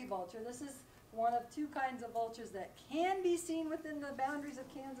a turkey vulture. This is one of two kinds of vultures that can be seen within the boundaries of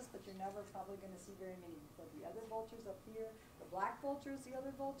Kansas, but you're never probably going to see very many. There'll be other vultures up here. The black vulture is the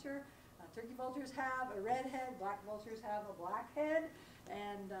other vulture. Turkey vultures have a red head, black vultures have a black head,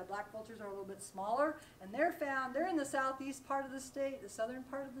 and black vultures are a little bit smaller, and they're in the southeast part of the state, the southern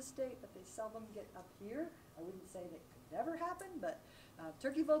part of the state, but they seldom get up here. I wouldn't say that could never happen, but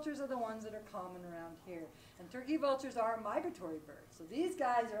turkey vultures are the ones that are common around here. And turkey vultures are migratory birds, so these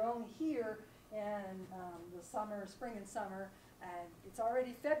guys are only here in the spring and summer. And it's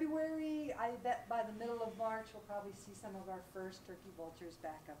already February. I bet by the middle of March we'll probably see some of our first turkey vultures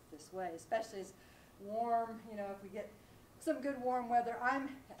back up this way, especially as warm, if we get some good warm weather. I'm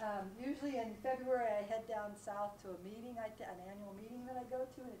usually in February I head down south to a meeting, an annual meeting that I go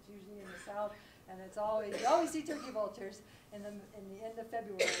to, and it's usually in the south. And it's you always see turkey vultures in the end of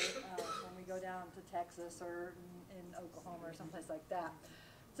February when we go down to Texas or in Oklahoma or someplace like that.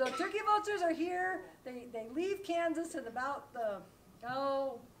 So turkey vultures are here. They leave Kansas at about the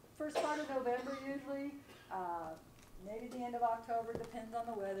first part of November usually, maybe the end of October, depends on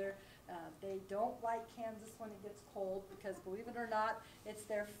the weather. They don't like Kansas when it gets cold because, believe it or not, it's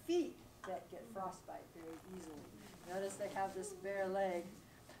their feet that get frostbite very easily. Notice they have this bare leg.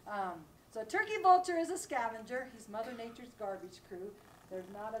 So turkey vulture is a scavenger. He's Mother Nature's garbage crew. There's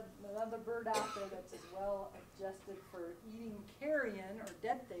not another bird out there that's as well adjusted for eating carrion or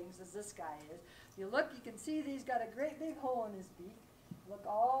dead things as this guy is. If you look, you can see that he's got a great big hole in his beak. Look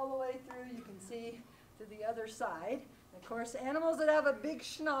all the way through, you can see to the other side. Of course, animals that have a big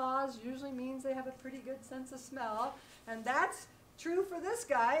schnoz usually means they have a pretty good sense of smell. And that's true for this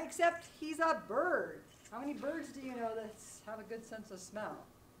guy, except he's a bird. How many birds do you know that have a good sense of smell?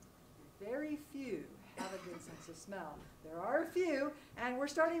 Very few have a good sense of smell. There are a few, and we're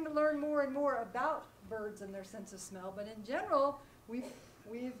starting to learn more and more about birds and their sense of smell. But in general, we've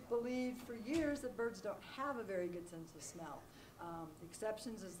believed for years that birds don't have a very good sense of smell. The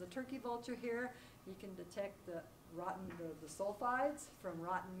exceptions is the turkey vulture here. He can detect the sulfides from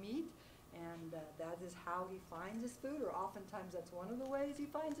rotten meat, and that is how he finds his food, or oftentimes that's one of the ways he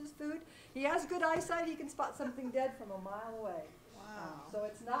finds his food. He has good eyesight. He can spot something dead from a mile away. Wow. So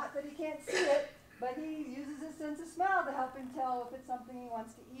it's not that he can't see it, but he uses his sense of smell to help him tell if it's something he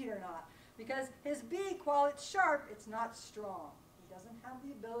wants to eat or not. Because his beak, while it's sharp, it's not strong. He doesn't have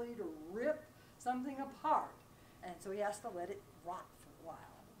the ability to rip something apart. And so he has to let it rot for a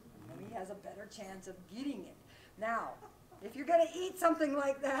while. And then he has a better chance of getting it. Now, if you're going to eat something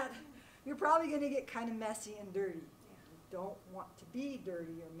like that, you're probably going to get kind of messy and dirty. You don't want to be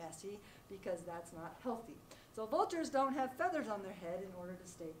dirty or messy because that's not healthy. So vultures don't have feathers on their head in order to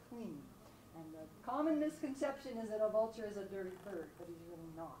stay clean. And the common misconception is that a vulture is a dirty bird, but he's really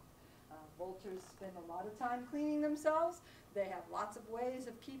not. Vultures spend a lot of time cleaning themselves. They have lots of ways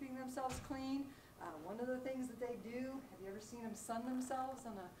of keeping themselves clean. One of the things that they do, have you ever seen them sun themselves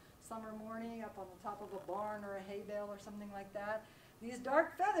on a summer morning up on the top of a barn or a hay bale or something like that? These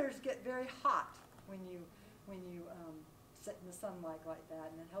dark feathers get very hot when you sit in the sunlight like that,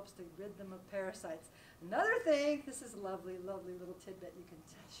 and it helps to rid them of parasites. Another thing, this is a lovely, lovely little tidbit you can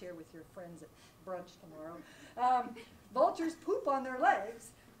share with your friends at brunch tomorrow. Vultures poop on their legs.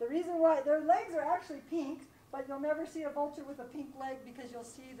 The reason why their legs are actually pink, but you'll never see a vulture with a pink leg because you'll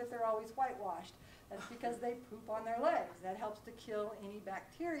see that they're always whitewashed. That's because they poop on their legs. That helps to kill any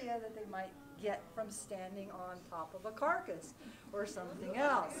bacteria that they might get from standing on top of a carcass or something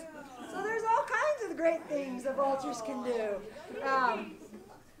else. So there's all kinds of great things that vultures can do.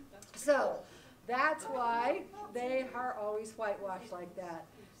 So that's why they are always whitewashed like that.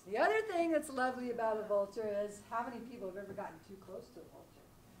 The other thing that's lovely about a vulture is how many people have ever gotten too close to a vulture?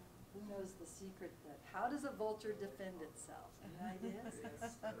 Who knows the secret that, how does a vulture defend itself? Any ideas?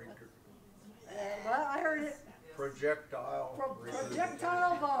 Well, I heard it. Projectile.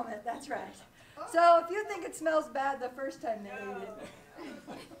 Projectile vomit, that's right. So if you think it smells bad the first time they ate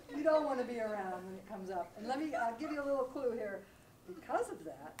it, you don't want to be around when it comes up. And I'll give you a little clue here. Because of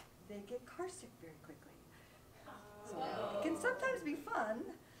that, they get carsick very quickly. So it can sometimes be fun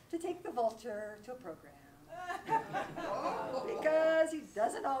to take the vulture to a program. Because he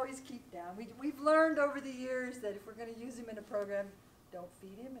doesn't always keep down. We've learned over the years that if we're going to use him in a program, don't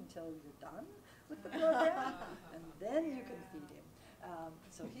feed him until you're done with the program, and then you can feed him.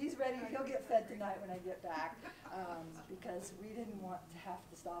 So he's ready. He'll get fed tonight when I get back, because we didn't want to have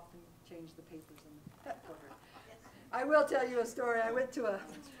to stop and change the papers in the pet program. I will tell you a story. I went through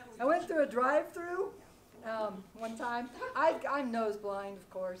a drive-through one time. I'm nose blind, of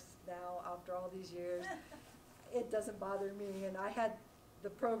course, now after all these years. It doesn't bother me, and the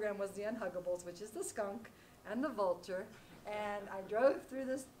program was the Unhuggables, which is the skunk and the vulture. And I drove through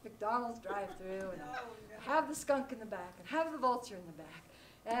this McDonald's drive-through and have the skunk in the back and have the vulture in the back.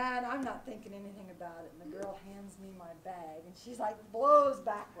 And I'm not thinking anything about it. And the girl hands me my bag, and she's like blows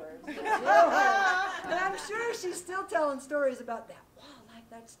backwards. And I'm sure she's still telling stories about that. Wow, like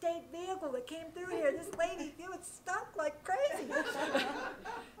that state vehicle that came through here. This lady, it stunk like crazy.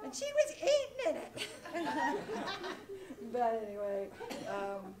 And she was eating in it. But anyway,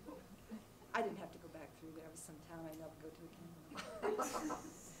 I didn't have to go back through there. It was some town I never go to again.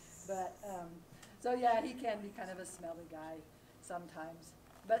 But, so yeah, he can be kind of a smelly guy sometimes.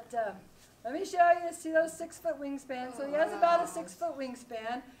 But let me show you, see those 6-foot wingspan? So he has about a 6-foot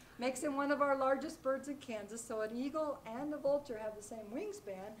wingspan. Makes him one of our largest birds in Kansas. So an eagle and a vulture have the same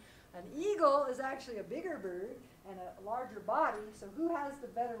wingspan. An eagle is actually a bigger bird and a larger body. So who has the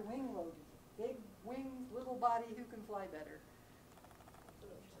better wing load? Big wings, little body, who can fly better?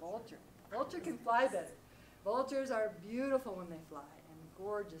 Vulture. Vulture can fly better. Vultures are beautiful when they fly and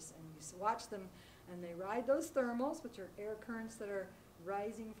gorgeous. And you watch them and they ride those thermals, which are air currents that are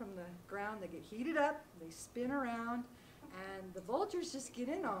rising from the ground. They get heated up, they spin around, and the vultures just get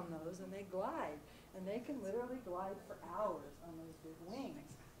in on those and they glide. And they can literally glide for hours on those big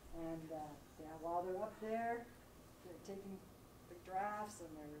wings. And yeah, while they're up there, they're taking the drafts and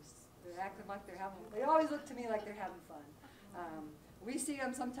they're acting like they're having. They always look to me like they're having fun. We see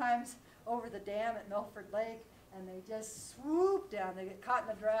them sometimes over the dam at Milford Lake, and they just swoop down. They get caught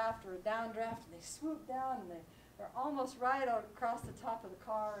in a draft or a downdraft, and they swoop down, and they're almost right across the top of the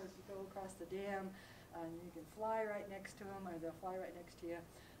car as you go across the dam. And you can fly right next to them, or they'll fly right next to you.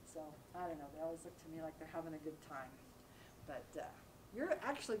 So, I don't know, they always look to me like they're having a good time. But you're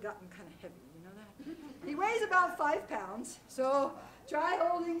actually gotten kind of heavy, you know that? He weighs about 5 pounds, so try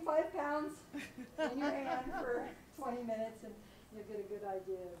holding 5 pounds in your hand for 20 minutes, and you'll get a good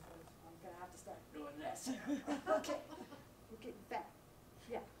idea of, I'm going to have to start doing this. Okay, you're getting fat.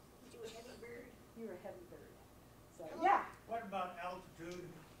 Yeah. You a heavy bird? You're a heavy bird. So, yeah. What about altitude?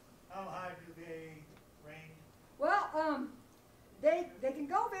 How high do they range? Well, they can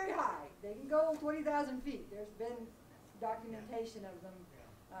go very high. They can go 20,000 feet. There's been documentation of them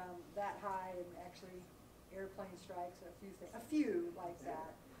that high, and actually airplane strikes, a few like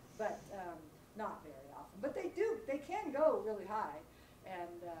that, but not very often. But they can go really high,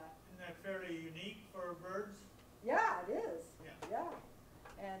 and Isn't that fairly unique for birds? yeah, it is. Yeah.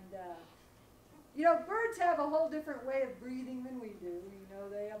 And you know, birds have a whole different way of breathing than we do. You know,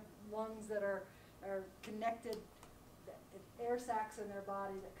 they have lungs that are connected, air sacs in their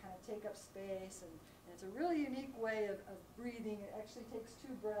body that kind of take up space, and it's a really unique way of breathing. It actually takes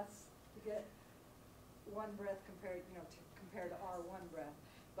 2 breaths to get 1 breath compared to our 1 breath.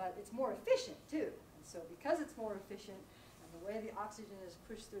 But it's more efficient too. And so because it's more efficient and the way the oxygen is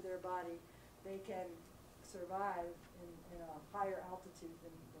pushed through their body, they can survive in a higher altitude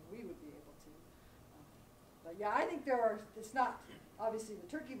than we would be able to. But yeah, I think it's not obviously the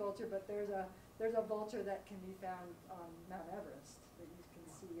turkey vulture, but there's a vulture that can be found on Mount Everest that you can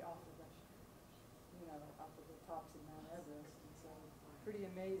see off of the tops of Mount Everest, and so pretty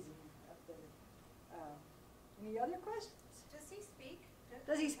amazing up there. Any other questions? Does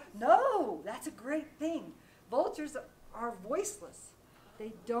he speak? No, that's a great thing. Vultures are voiceless.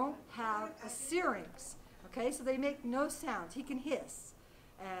 They don't have a syrinx. Okay, so they make no sounds. He can hiss,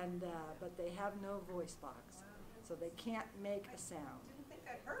 and but they have no voice box, so they can't make a sound. I didn't think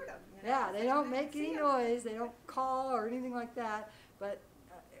I'd heard him. Yeah, they don't make any noise. They don't call or anything like that. But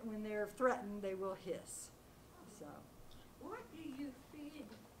when they're threatened, they will hiss. So. What do you feed?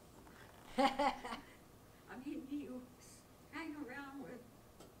 I mean, do you hang around with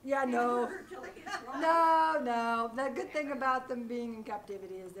Yeah, no. her till it gets wrong? No. The good thing about them being in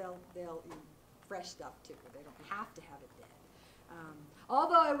captivity is they'll eat fresh stuff too. They don't have to have it dead.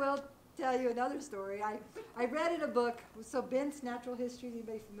 Although I will tell you another story. I read in a book, so Bent's Natural History.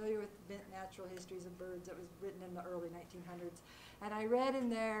 Anybody familiar with Bent Natural Histories of Birds? That was written in the early 1900s. And I read in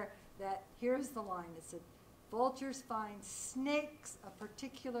there that here's the line. It said, vultures find snakes a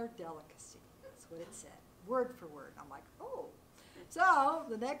particular delicacy. That's what it said, word for word. I'm like, oh. So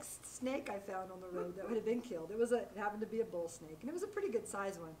the next snake I found on the road that would have been killed, it happened to be a bull snake, and it was a pretty good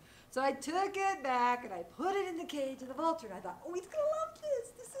sized one. So I took it back and I put it in the cage of the vulture, and I thought, oh, he's gonna love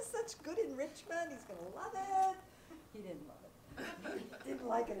this. This is such good enrichment. He's gonna love it. He didn't love it. He didn't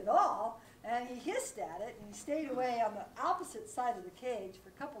like it at all, and he hissed at it, and he stayed away on the opposite side of the cage for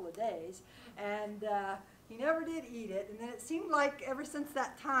a couple of days, and he never did eat it. And then it seemed like ever since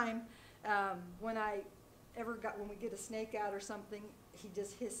that time, when we get a snake out or something, he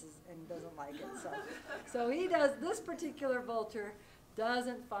just hisses and doesn't like it. So he does. This particular vulture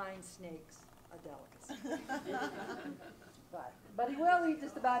doesn't find snakes a delicacy. but he will eat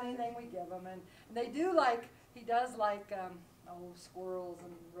just about anything we give him, and they do like. He does like squirrels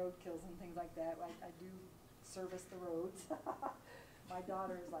and roadkills and things like that. I do service the roads. My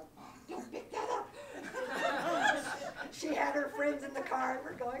daughter is like, don't pick that up. She had her friends in the car and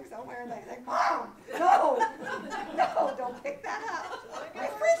we're going somewhere, and they say, Mom, no, don't pick that up. My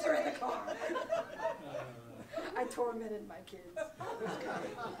friends are in the car. I tormented my kids.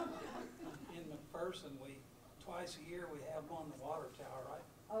 In McPherson, twice a year we have them on the water tower, right?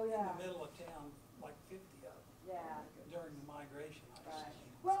 Oh, yeah. In the middle of town, like 50 of them. Yeah. During the migration, I've Right.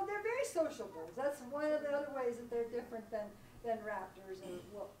 seen. Well, they're very social birds. That's one of the other ways that they're different than raptors and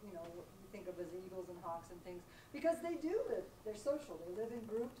what you think of as eagles and hawks and things, because they do live. They're social. They live in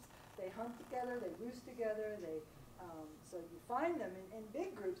groups. They hunt together. They roost together. So you find them in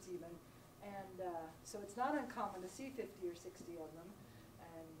big groups even, and so it's not uncommon to see 50 or 60 of them.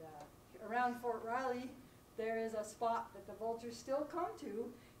 And around Fort Riley, there is a spot that the vultures still come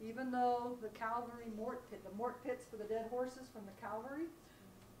to, even though the cavalry the mort pits for the dead horses from the cavalry,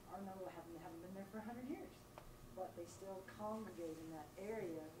 haven't been there for 100 years. But they still congregate in that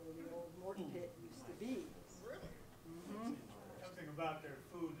area where the old mort pit used to be. Really? Mm-hmm. Something about their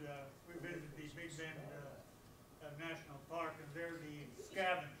food. food. We visited the Big Bend National Park, and they're the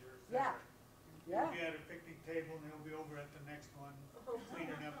scavengers. Yeah. Yeah. You'll be at a picnic table, and they'll be over at the next one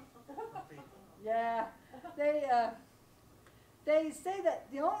cleaning up for people. Yeah, they say that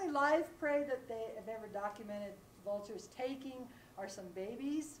the only live prey that they have ever documented vultures taking are some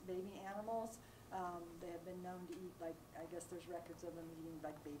baby animals. They have been known to eat, like, I guess there's records of them eating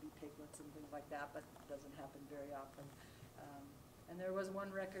like baby piglets and things like that, but it doesn't happen very often. And there was one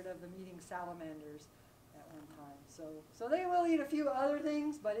record of them eating salamanders at one time. So they will eat a few other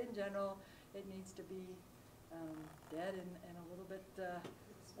things, but in general, it needs to be dead and a little bit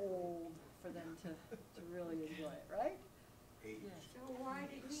old for them to really enjoy it, right? Aged. So why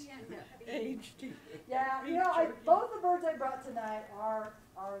did he end up being? Yeah, you know, both the birds I brought tonight are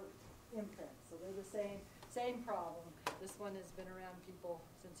imprints, so they're the same problem. This one has been around people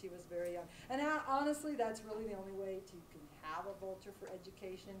since he was very young. And honestly, that's really the only way you can have a vulture for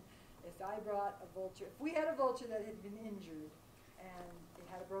education. If I brought a vulture, if we had a vulture that had been injured and it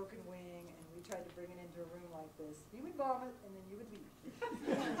had a broken wing and we tried to bring it into a room like this, he would vomit and then you would leave.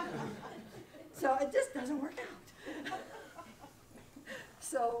 So it just doesn't work out.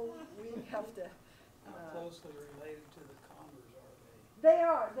 So we have to. How closely related to the condors are they? They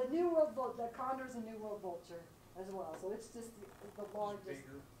are the New World the condor's a New World vulture as well. So it's just the largest.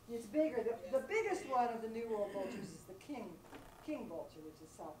 It's bigger. The biggest one of the New World vultures is the king vulture, which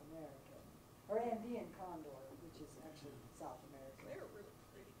is South American, or Andean condor, which is actually South American. They're really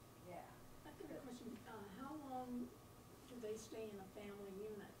pretty. Yeah. I've got a question. How long do they stay in a family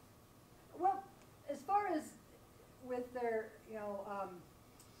unit? Well, as far as with their,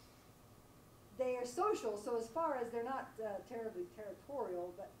 they are social, so as far as they're not terribly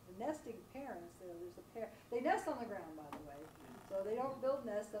territorial, but the nesting parents, there's a pair, they nest on the ground, by the way, so they don't build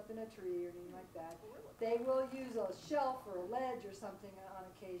nests up in a tree or anything like that. They will use a shelf or a ledge or something on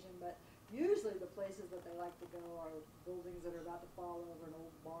occasion, but usually the places that they like to go are buildings that are about to fall over, an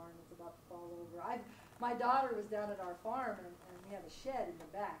old barn that's about to fall over. My daughter was down at our farm, and we have a shed in the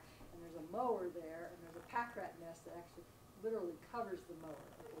back, and there's a mower there, and there's a pack rat nest that actually literally covers the mower.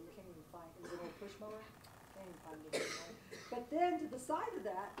 Okay, you can't even find it. Is it an old push mower? Can't even find it anymore. But then to the side of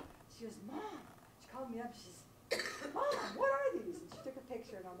that, she goes, Mom. She called me up. She says, Mom, what are these? And she took a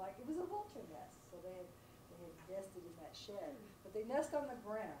picture, and I'm like, it was a vulture nest. So they had nested in that shed. But they nest on the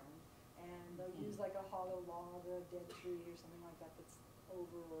ground, and they'll use like a hollow log or a dead tree or something like that that's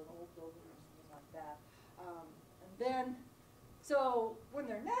over, or an old building or something like that. And then, so when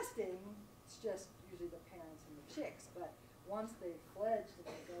they're nesting, it's just usually the parents and the chicks. But once they've fledged and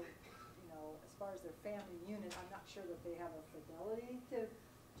they go, as far as their family unit, I'm not sure that they have a fidelity to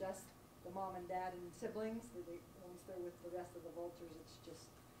just the mom and dad and siblings. Once they're with the rest of the vultures, it's just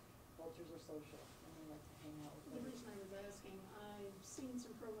vultures are social and they like to hang out with The them. reason I was asking, I've seen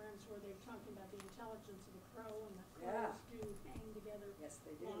some programs where they've talked about the intelligence of a crow, and the crows do hang together Yes,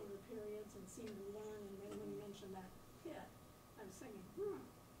 they do. longer periods and seem to learn. And then when you mentioned that pit, I was thinking,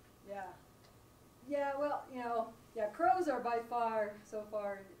 Yeah. Yeah, well, crows are by far, so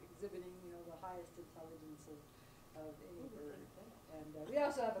far, exhibiting, the highest intelligence of any bird. And we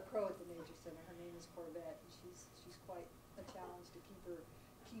also have a crow at the Nature Center. Her name is Corvette, and she's quite a challenge to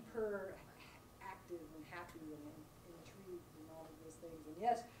keep her active and happy and intrigued and all of those things. And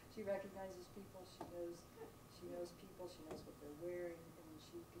yes, she recognizes people. She knows people. She knows what they're wearing, and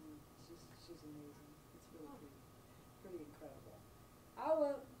she's amazing. It's really pretty incredible.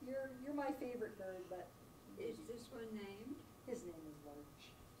 You're my favorite bird, but is this one named? his name is Lurch.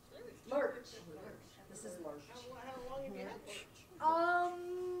 Lurch. This is Lurch. How long have you had Lurch?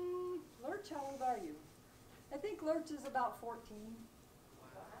 Lurch, how old are you? I think Lurch is about 14.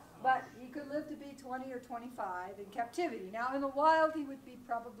 But he could live to be 20 or 25 in captivity. Now, in the wild, he would be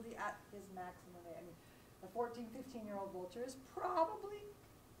probably at his maximum age. I mean, a 14, 15-year-old vulture is probably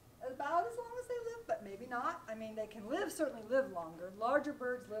about as long as they live, but maybe not. I mean, they can certainly live longer. Larger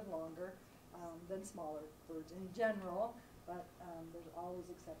birds live longer than smaller birds in general, but there's always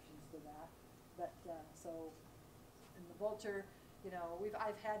exceptions to that. But so, in the vulture,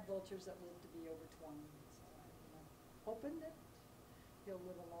 I've had vultures that live to be over 20, so I'm hoping that he'll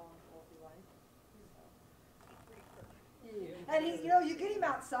live a long, healthy life. So. And you get him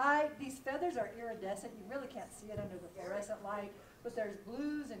outside. These feathers are iridescent. You really can't see it under the fluorescent light, but there's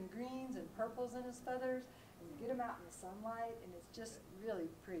blues and greens and purples in his feathers. And you get him out in the sunlight, and it's just really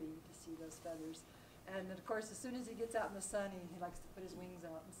pretty to see those feathers. And then, of course, as soon as he gets out in the sun, he likes to put his wings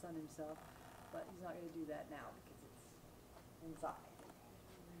out and sun himself. But he's not going to do that now because it's inside.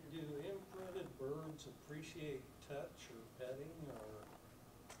 Do imprinted birds appreciate touch or petting, or?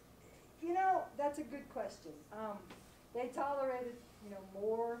 That's a good question. They tolerate it you know,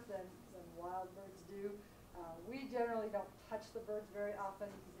 more than wild birds do. We generally don't touch the birds very often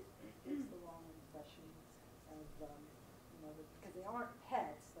because it gives the wrong impression of, you know, because they aren't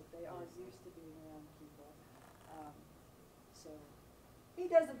pets, but they are used to being around people. So he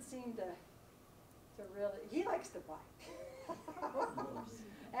doesn't seem to really, he likes to bite.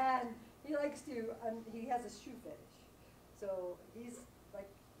 And he likes to, he has a shoe fetish. So he's like,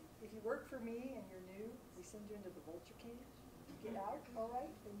 if you work for me and you're new, we send you into the vulture cage. Get out, all right,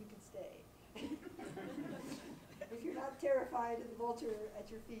 then you can stay. If you're not terrified of the vulture at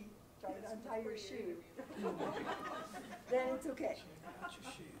your feet trying to untie your shoe, then it's okay. Check out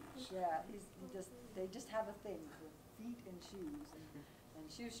your shoes. Yeah, they just have a thing for feet and shoes and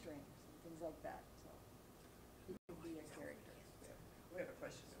shoestrings and things like that. So he can be a character. We have a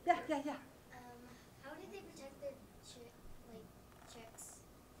question. Yeah. How do they protect their chicks?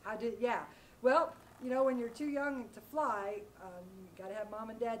 Well, you know, when you're too young to fly, you gotta have mom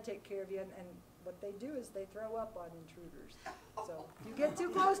and dad take care of you, and what they do is they throw up on intruders. So if you get too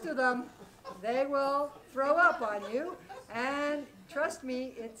close to them, they will throw up on you, and trust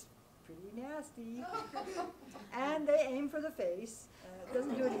me, it's pretty nasty. And they aim for the face. It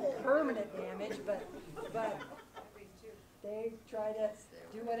doesn't do any permanent damage, but they try to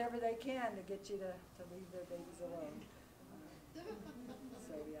do whatever they can to get you to leave their babies alone.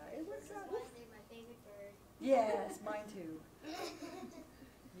 So yeah, it works out. They're my favorite bird. Yes, mine too.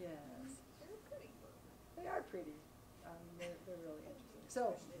 Yes. They are pretty. They're really interesting.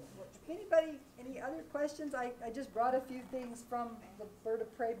 So, if anybody, any other questions? I just brought a few things from the bird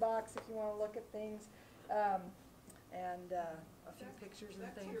of prey box if you want to look at things, and a few pictures and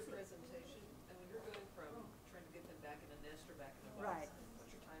Back to things. your presentation, and when you're going from trying to get them back in a nest or back in a box, Right.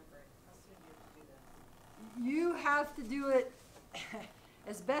 what's your time frame? How soon do you have to do that? You have to do it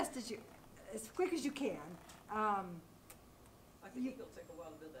as quick as you can. I think it'll take a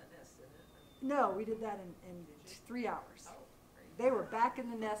while to build that nest, isn't it? No, we did that in 3 hours. Oh, great. They were back in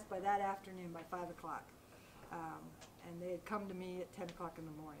the nest by that afternoon by 5 o'clock. And they had come to me at 10 o'clock in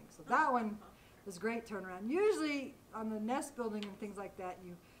the morning. So that one was great turnaround. Usually on the nest building and things like that,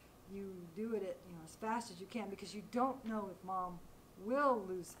 you do it as fast as you can, because you don't know if mom will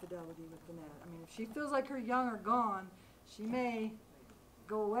lose fidelity with the net. I mean, if she feels like her young are gone, she may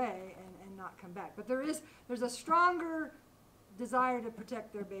go away and not come back. But there's a stronger desire to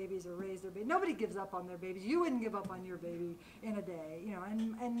protect their babies or raise their baby. Nobody gives up on their babies. You wouldn't give up on your baby in a day,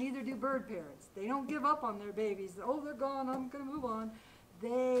 and neither do bird parents. They don't give up on their babies. Oh, they're gone, I'm going to move on.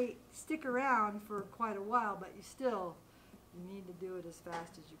 They stick around for quite a while, but you need to do it as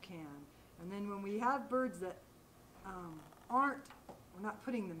fast as you can. And then when we have birds that we're not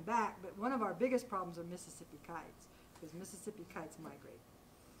putting them back, but one of our biggest problems are Mississippi kites, because Mississippi kites migrate.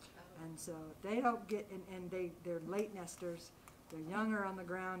 And so if they don't get, and they're late nesters, they're younger on the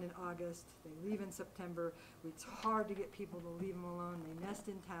ground in August, they leave in September. It's hard to get people to leave them alone. They nest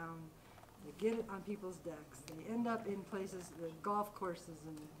in town, they get it on people's decks, they end up in places, golf courses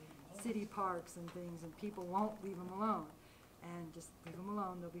and city parks and things, and people won't leave them alone. And just leave them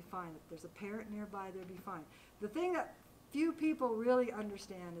alone, they'll be fine. If there's a parent nearby, they'll be fine. The thing that few people really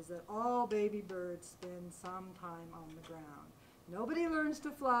understand is that all baby birds spend some time on the ground. Nobody learns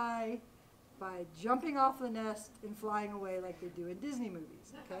to fly by jumping off the nest and flying away like they do in Disney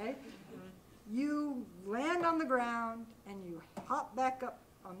movies, okay? You land on the ground and you hop back up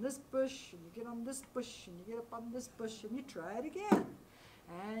on this bush, and you get on this bush, and you get up on this bush, and you try it again.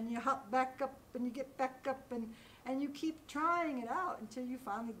 And you hop back up and you get back up, and you keep trying it out until you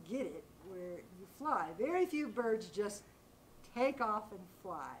finally get it where you fly. Very few birds just take off and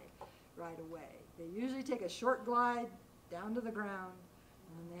fly right away. They usually take a short glide down to the ground,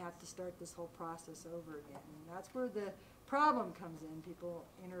 and then they have to start this whole process over again. And that's where the problem comes in. People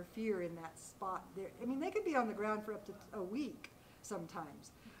interfere in that spot. I mean, they could be on the ground for up to a week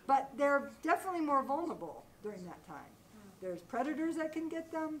sometimes, but they're definitely more vulnerable during that time. There's predators that can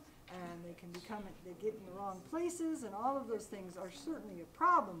get them, and they get in the wrong places, and all of those things are certainly a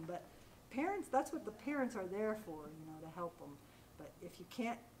problem, but parents, that's what the parents are there for, to help them. But if you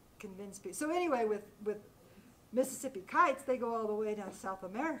can't convince people. So anyway, with Mississippi kites, they go all the way down to South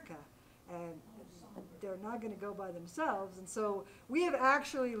America, and they're not going to go by themselves. And so we have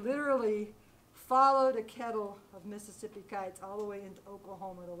actually literally followed a kettle of Mississippi kites all the way into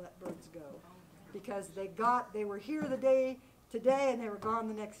Oklahoma to let birds go, because they were here today, and they were gone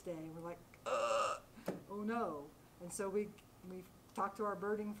the next day. And we're like, oh no. And so we talk to our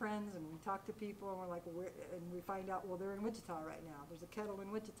birding friends, and we talk to people, and we're like, and we find out, well, they're in Wichita right now. There's a kettle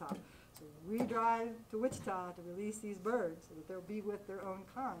in Wichita. So we drive to Wichita to release these birds so that they'll be with their own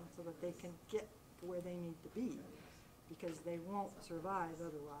kind, so that they can get to where they need to be. because they won't survive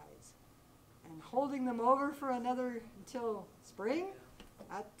otherwise. And holding them over for until spring,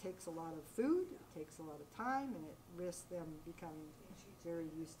 that takes a lot of food, it takes a lot of time, and it risks them becoming very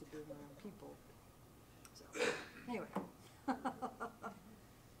used to being around people. So, anyway.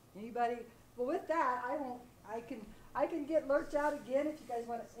 Anybody? Well, with that, I can get Lurch out again if you guys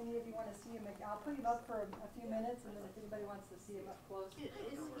want. Any of you want to see him? I'll put him up for a few minutes, and then if anybody wants to see him up close. Is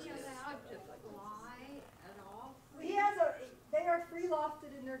he allowed to fly at all? They are free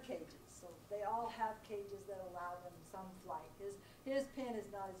lofted in their cages, so they all have cages that allow them some flight. His pen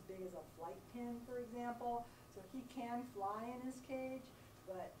is not as big as a flight pen, for example, so he can fly in his cage,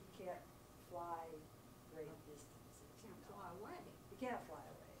 but he can't fly great distances. Can't fly away. He can't fly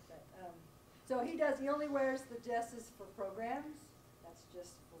away, but so he only wears the dresses for programs. That's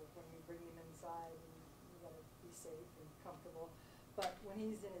just for when you bring him inside and you gotta be safe and comfortable. But when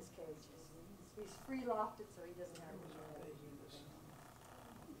he's in his cage, he's free lofted, so he doesn't have to do anything.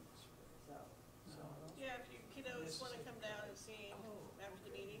 So. Yeah, if you kiddos want to come down and see him after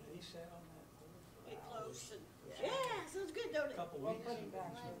the meeting, He sat on that board for get hours. close and, yeah, sounds good, don't it? Couple We'll weeks. put him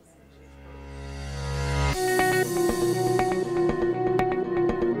back. Let's